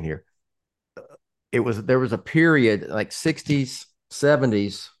I'm saying here, there was a period like 60s,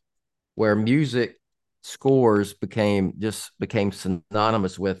 70s where music scores became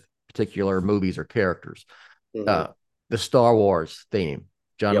synonymous with particular movies or characters. Hmm. Uh, the Star Wars theme,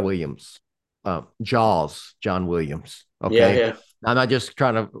 John Yep. Williams. Jaws, John Williams. Yeah, Okay, yeah. I'm not just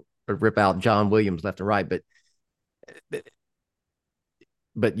trying to rip out John Williams left and right,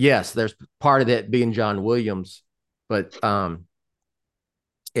 but yes, there's part of that being John Williams, but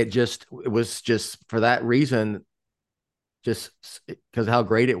it was just for that reason, just because how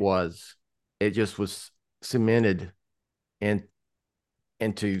great it was, it just was cemented in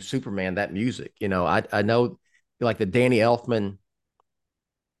into Superman, that music. I know like the Danny Elfman.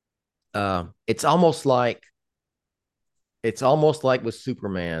 It's almost like with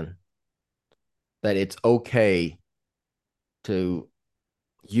Superman that it's okay to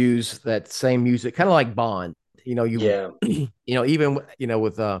use that same music, kind of like Bond. You Yeah. even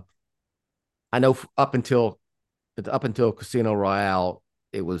with I know up until Casino Royale,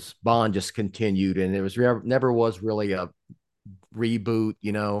 it was Bond just continued, and it was never was really a reboot.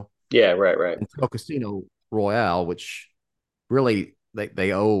 Yeah, right, right. Until Casino Royale, which really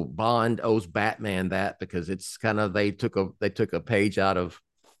they owe Bond owes Batman that because it's kind of they took a page out of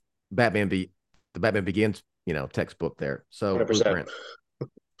Batman be the Batman Begins textbook there, so 100%. blueprint.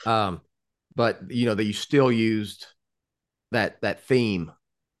 Um, but that you still used that theme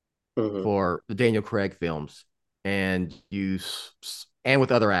Hmm. for the Daniel Craig films and and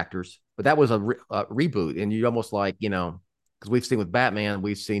with other actors, but that was a reboot, and you almost like because we've seen with Batman,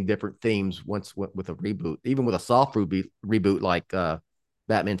 we've seen different themes once with a reboot, even with a soft reboot like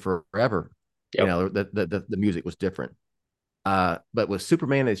Batman Forever. Yep. The music was different. But with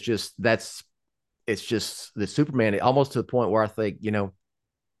Superman, it's just the Superman almost to the point where I think you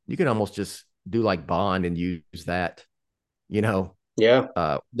can almost just do like Bond and use that, you know, Yeah.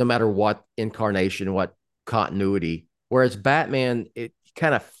 no matter what incarnation, what continuity. Whereas Batman, it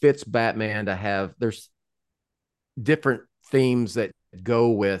kind of fits Batman to have there's different themes that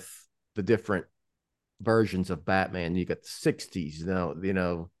go with the different versions of Batman. You got the 60s,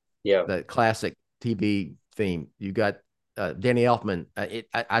 Yeah. the classic TV theme. You got Danny Elfman. I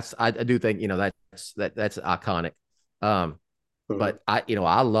do think that's iconic. Um, Hmm. but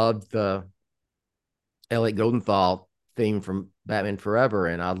I loved the Elliot Goldenthal theme from Batman Forever,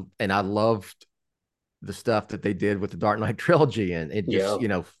 and I loved the stuff that they did with the Dark Knight trilogy, and it just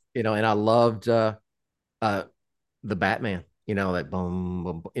Yeah. and I loved uh the Batman, that boom,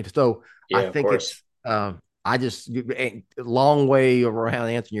 boom, boom. So I Yeah, of think course. it's I just a long way around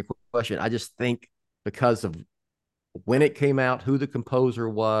answering your question. I just think because of when it came out, who the composer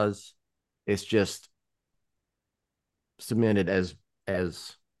was, it's just cemented as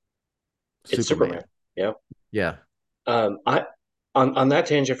It's Superman. Superman. Yeah. Yeah. I on that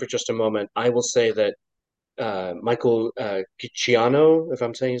tangent for just a moment, I will say that Michael Giacchino, if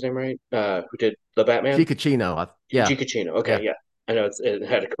I'm saying his name right, who did the Batman, Chicachino. Yeah. Giacchino. Okay, Yeah. yeah, I know it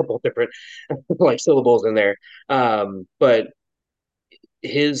had a couple different like syllables in there, but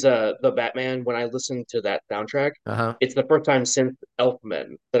his the Batman. When I listen to that soundtrack, Uh-huh. it's the first time since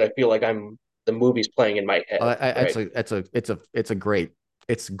Elfman that I feel like the movie's playing in my head. Right?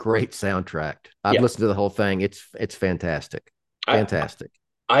 It's a great soundtrack. I've Yeah. listened to the whole thing. It's fantastic. I Fantastic.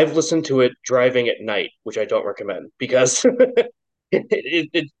 I've listened to it driving at night, which I don't recommend because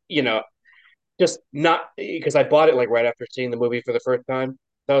just not because I bought it like right after seeing the movie for the first time.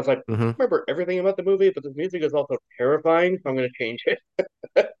 So I was like, I Hmm. remember everything about the movie, but the music is also terrifying, so I'm going to change it.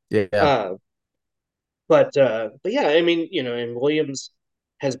 Yeah. Uh, but yeah, I mean, and Williams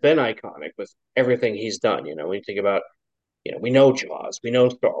has been iconic with everything he's done. When you think about, we know Jaws, we know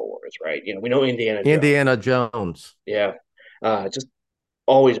Star Wars, right? We know Indiana Jones. Indiana Jones. Yeah, just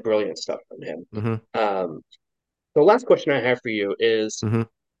always brilliant stuff from him. Hmm. Um, the last question I have for you is, Hmm.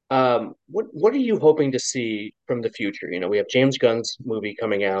 what are you hoping to see from the future? We have James Gunn's movie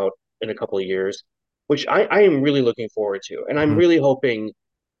coming out in a couple of years, which I am really looking forward to, and I'm Hmm. really hoping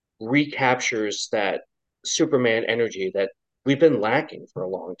recaptures that Superman energy that we've been lacking for a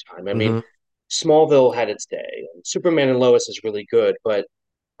long time. I mean, Hmm. Smallville had its day, and Superman and Lois is really good, but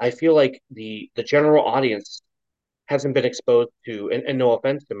I feel like the general audience hasn't been exposed to, and no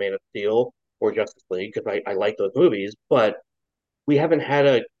offense to Man of Steel or Justice League, because I like those movies, but we haven't had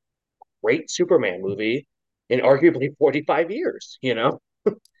a great Superman movie in arguably 45 years, you know?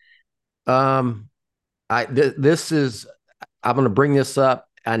 Um, this is I'm going to bring this up.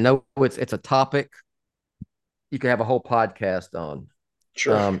 I know it's a topic you could have a whole podcast on.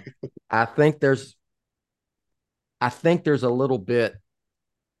 Sure. Um, I think there's I think there's a little bit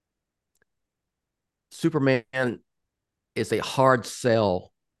Superman is a hard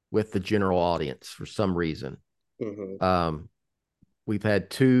sell with the general audience for some reason. Hmm. Um, we've had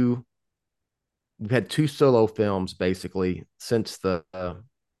two we've had two solo films basically since the uh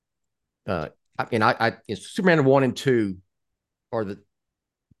I mean I Superman 1 and 2 are the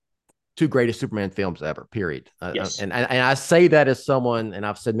two greatest Superman films ever. Period. Yes. And I say that as someone, and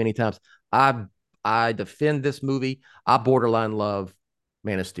I've said many times, I I defend this movie. I borderline love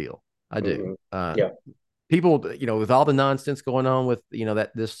Man of Steel. I do. Hmm. Yeah. People, with all the nonsense going on with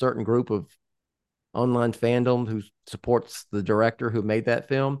that this certain group of online fandom who supports the director who made that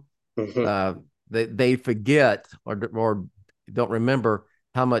film, Hmm. uh, they forget or don't remember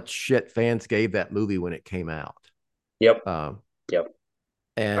how much shit fans gave that movie when it came out. Yep. Um, Yep.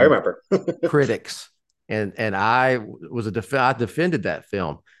 I and remember. critics, and I defended that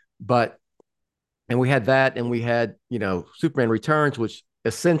film, but and we had that, and we had Superman Returns, which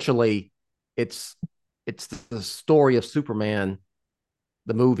essentially it's it's the story of Superman,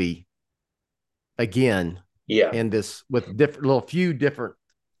 the movie, again, Yeah. in this with different little few different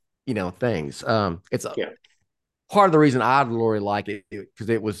things. It's a Yeah. part of the reason I really like it because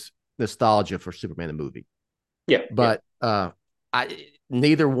it was nostalgia for Superman the movie, Yeah. Yeah. but I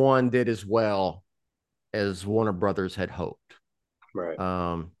neither one did as well as Warner Brothers had hoped. Right.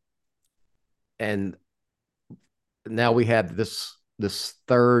 Um, and now we have this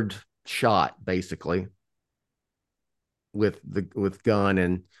third shot basically with Gunn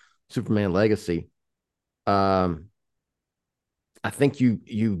and Superman Legacy. Um, I think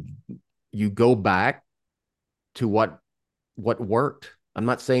you go back to what worked. I'm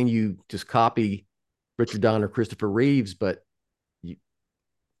not saying you just copy Richard Donner, Christopher Reeves, but you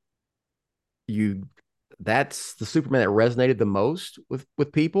you that's the Superman that resonated the most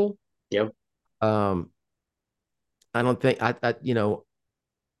with people. Yep. Um, I don't think I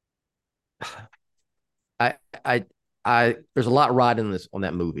I I there's a lot riding this on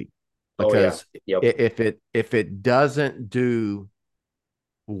that movie Oh yeah. because Yep. if it doesn't do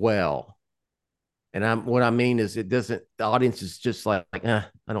well, and I'm what I mean is it doesn't the audience is just like I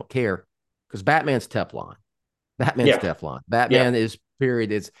don't care because Batman's Teflon. Batman's Yeah. Teflon. Yeah. Batman is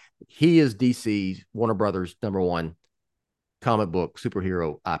period. He is DC Warner Brothers #1 comic book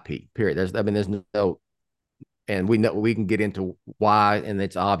superhero IP. Period. There's no and we know we can get into why, and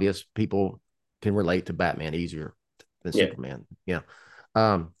it's obvious people can relate to Batman easier than Yeah. Superman.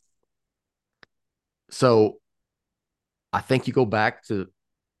 Um, so I think you go back to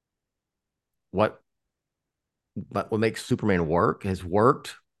what what makes Superman work has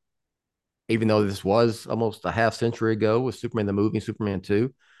worked, even though this was almost a half century ago with Superman the movie, Superman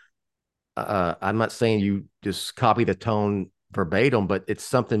 2. I'm not saying you just copy the tone verbatim, but it's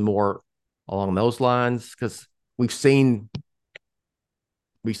something more along those lines because we've seen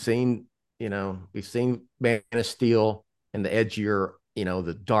we've seen we've seen Man of Steel and the edgier,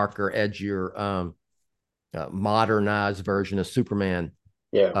 the darker, edgier, modernized version of Superman.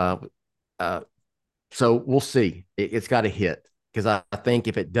 Yeah. Uh, uh, so we'll see. It's got to hit because I think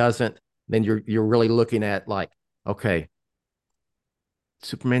if it doesn't, then you're really looking at like, okay,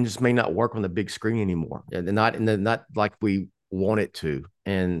 Superman just may not work on the big screen anymore, and not like we want it to.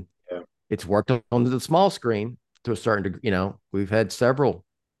 And Yeah. it's worked on the small screen to a certain degree. We've had several.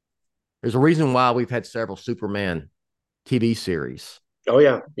 There's a reason why we've had several Superman TV series, Oh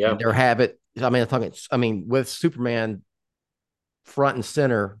yeah. Yeah. and there have it. I mean, I'm talking. I mean, with Superman front and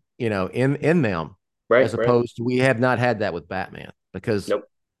center, in them, Right. as Right. opposed to we have not had that with Batman because Nope.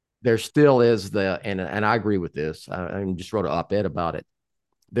 there still is and I agree with this. I just wrote an op-ed about it.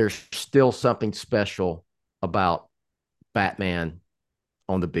 There's still something special about Batman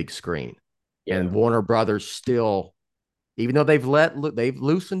on the big screen, Yeah. and Warner Brothers still, even though they've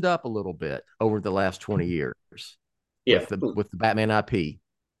loosened up a little bit over the last 20 years Yeah. with the Batman IP,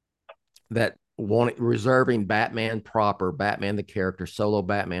 that reserving Batman proper, Batman the character, solo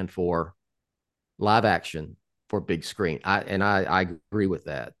Batman for live action for big screen. I agree with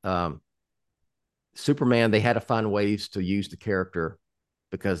that. Superman, they had to find ways to use the character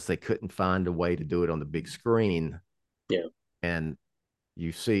because they couldn't find a way to do it on the big screen. Yeah. And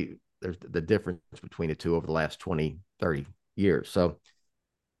you see there's the difference between the two over the last 20, 30 years. So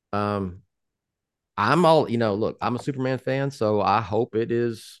um I'm all, look, I'm a Superman fan, so I hope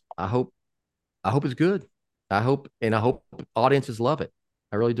it's good. I hope audiences love it.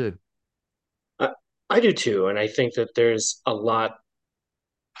 I really do. I, I do too, and I think that there's a lot.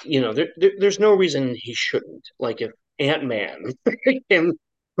 There's no reason he shouldn't. Like if Ant Man can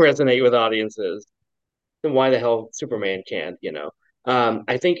resonate with audiences, then why the hell Superman can't?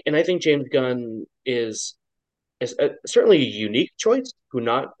 I think James Gunn is certainly a unique choice. Who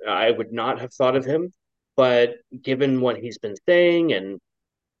not? I would not have thought of him, but given what he's been saying and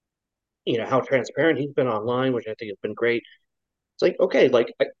how transparent he's been online, which I think has been great. It's like okay,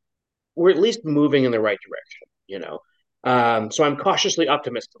 we're at least moving in the right direction. So I'm cautiously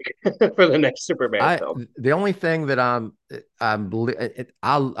optimistic for the next Superman I film. the only thing that I'm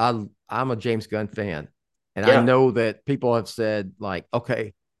a James Gunn fan, and I Yeah, know that people have said like,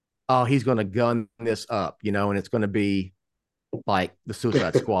 okay, oh, he's going to gun this up, and it's going to be like the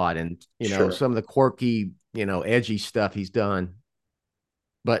Suicide Squad, and sure. some of the quirky, edgy stuff he's done.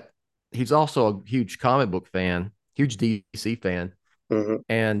 But he's also a huge comic book fan, huge DC fan, Hmm.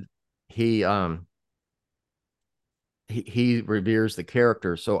 and he um he reveres the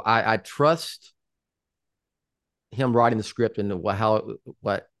character. So I trust him writing the script and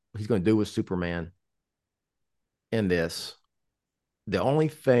what he's going to do with Superman in this. The only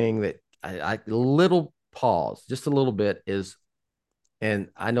thing that I little pause, just a little bit, is, and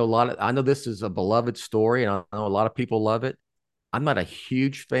I know this is a beloved story, and I know a lot of people love it. I'm not a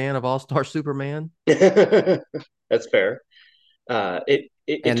huge fan of All Star Superman, That's fair. It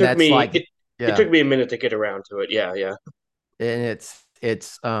and took that's me like, it yeah, took me a minute to get around to it. Yeah, yeah, and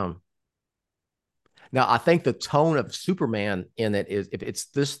it's now I think the tone of Superman in it is, if it's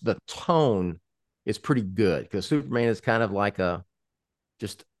this, the tone is pretty good because Superman is kind of like a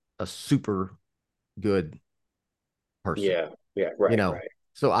just a super good person, yeah, yeah. you Right, know. right.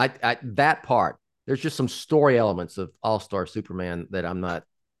 So I that part, there's just some story elements of All Star Superman that I'm not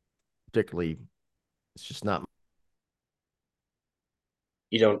particularly. It's just not.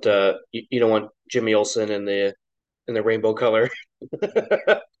 You don't want Jimmy Olsen in the rainbow color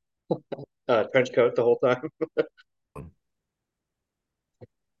trench coat the whole time.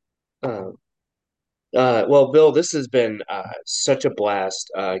 Um, well, Bill, this has been such a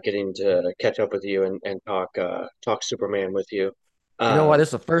blast getting to catch up with you and talk Superman with you. You know what? Um, This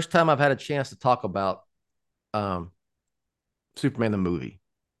is the first time I've had a chance to talk about um, Superman the movie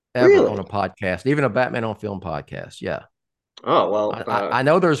ever on a really? podcast, even a Batman on Film podcast. Yeah, Oh well, I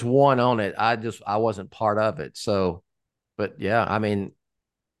know there's one on it. I wasn't part of it. So, but yeah, I mean,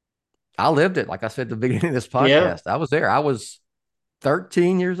 I lived it. Like I said at the beginning of this yeah. podcast, I was there. I was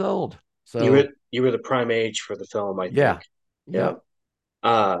 13 years old. So You were the prime age for the film, I think. yeah, Yeah. yeah.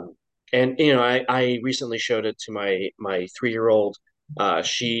 Um, and I recently showed it to my 3 year old. I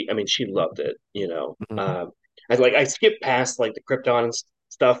mean, she loved it. Mhm, I skipped past like the Krypton and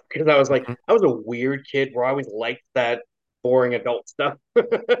stuff because I was like, mhm. I was a weird kid where I always liked that boring adult stuff.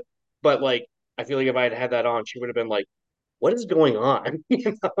 But like, I feel like if I had had that on, she would have been like, "What is going on?"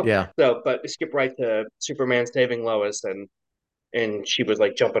 Yeah, So, but skip right to Superman saving Lois, and she was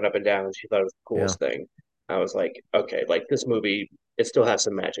like jumping up and down, and she thought it was the yeah, coolest thing. I was like, okay, like this movie, it still has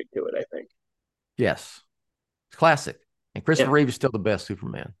some magic to it, I think. yes. It's classic. And Yeah, Christopher Reeve is still the best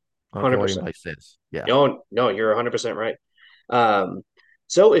Superman. I don't care what 100%. anybody says. Yeah. No, no, you're 100% right. Um,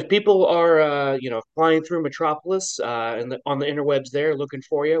 so if people are, flying through Metropolis and on the interwebs there looking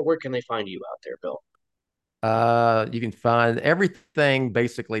for you, where can they find you out there, Bill? You can find everything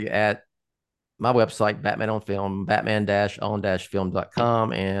basically at my website, Batman on Film,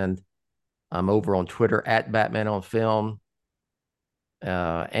 batman-on-film.com. And I'm over on Twitter at Batman on Film.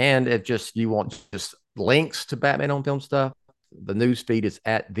 And if just you want just links to Batman on Film stuff, the news feed is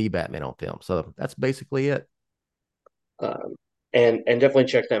at the Batman on Film. So that's basically it. Um, and definitely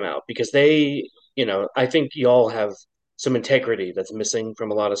check them out because I think y'all have some integrity that's missing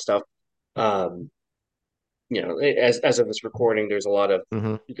from a lot of stuff. Um, as of this recording, there's a lot of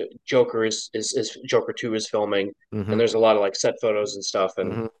Mm-hmm. Joker is Joker 2 is filming, and Mm-hmm. there's a lot of like set photos and stuff,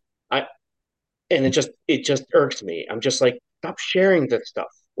 and Mm-hmm. I it just irks me. I'm just like, stop sharing this stuff.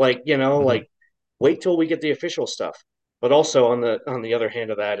 Mm-hmm. Wait till we get the official stuff. But also on the other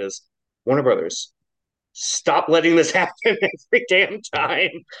hand of that is Warner Brothers, stop letting this happen every damn time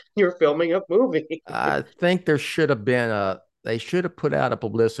you're filming a movie. I think there should have been they should have put out a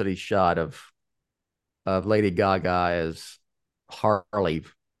publicity shot of Lady Gaga as Harley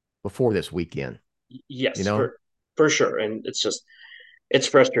before this weekend, you Yes, know? for sure, and it's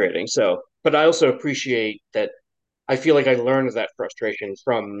frustrating. So, but I also appreciate that I feel like I learned that frustration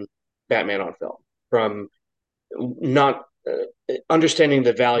from Batman on film, from not understanding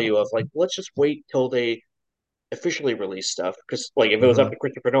the value of like, let's just wait till they officially release stuff. Because like, if it was up Mm-hmm. to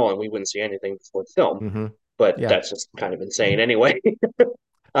Christopher Nolan, we wouldn't see anything before the film. Mm-hmm. but Yeah. that's just kind of insane anyway.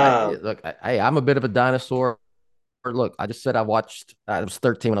 um, Look, hey, I'm a bit of a dinosaur. Look, I just said I watched. I was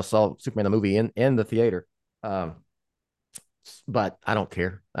 13 when I saw Superman the movie in the theater. Um, but I don't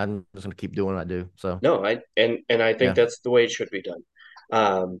care. I'm just gonna keep doing what I do. So no, and I think yeah, that's the way it should be done.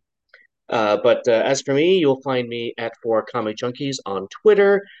 Um, but as for me, you'll find me at For Comic Junkies on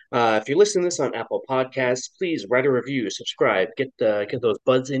Twitter. If you listen to this on Apple Podcasts, please write a review, subscribe, get those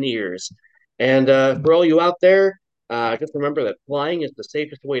buds in ears. And for all you out there, just remember that flying is the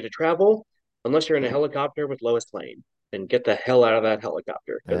safest way to travel, unless you're in a helicopter with Lois Lane. And get the hell out of that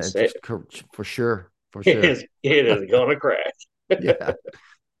helicopter because it's for sure, for it sure. is it is gonna crash. Yeah.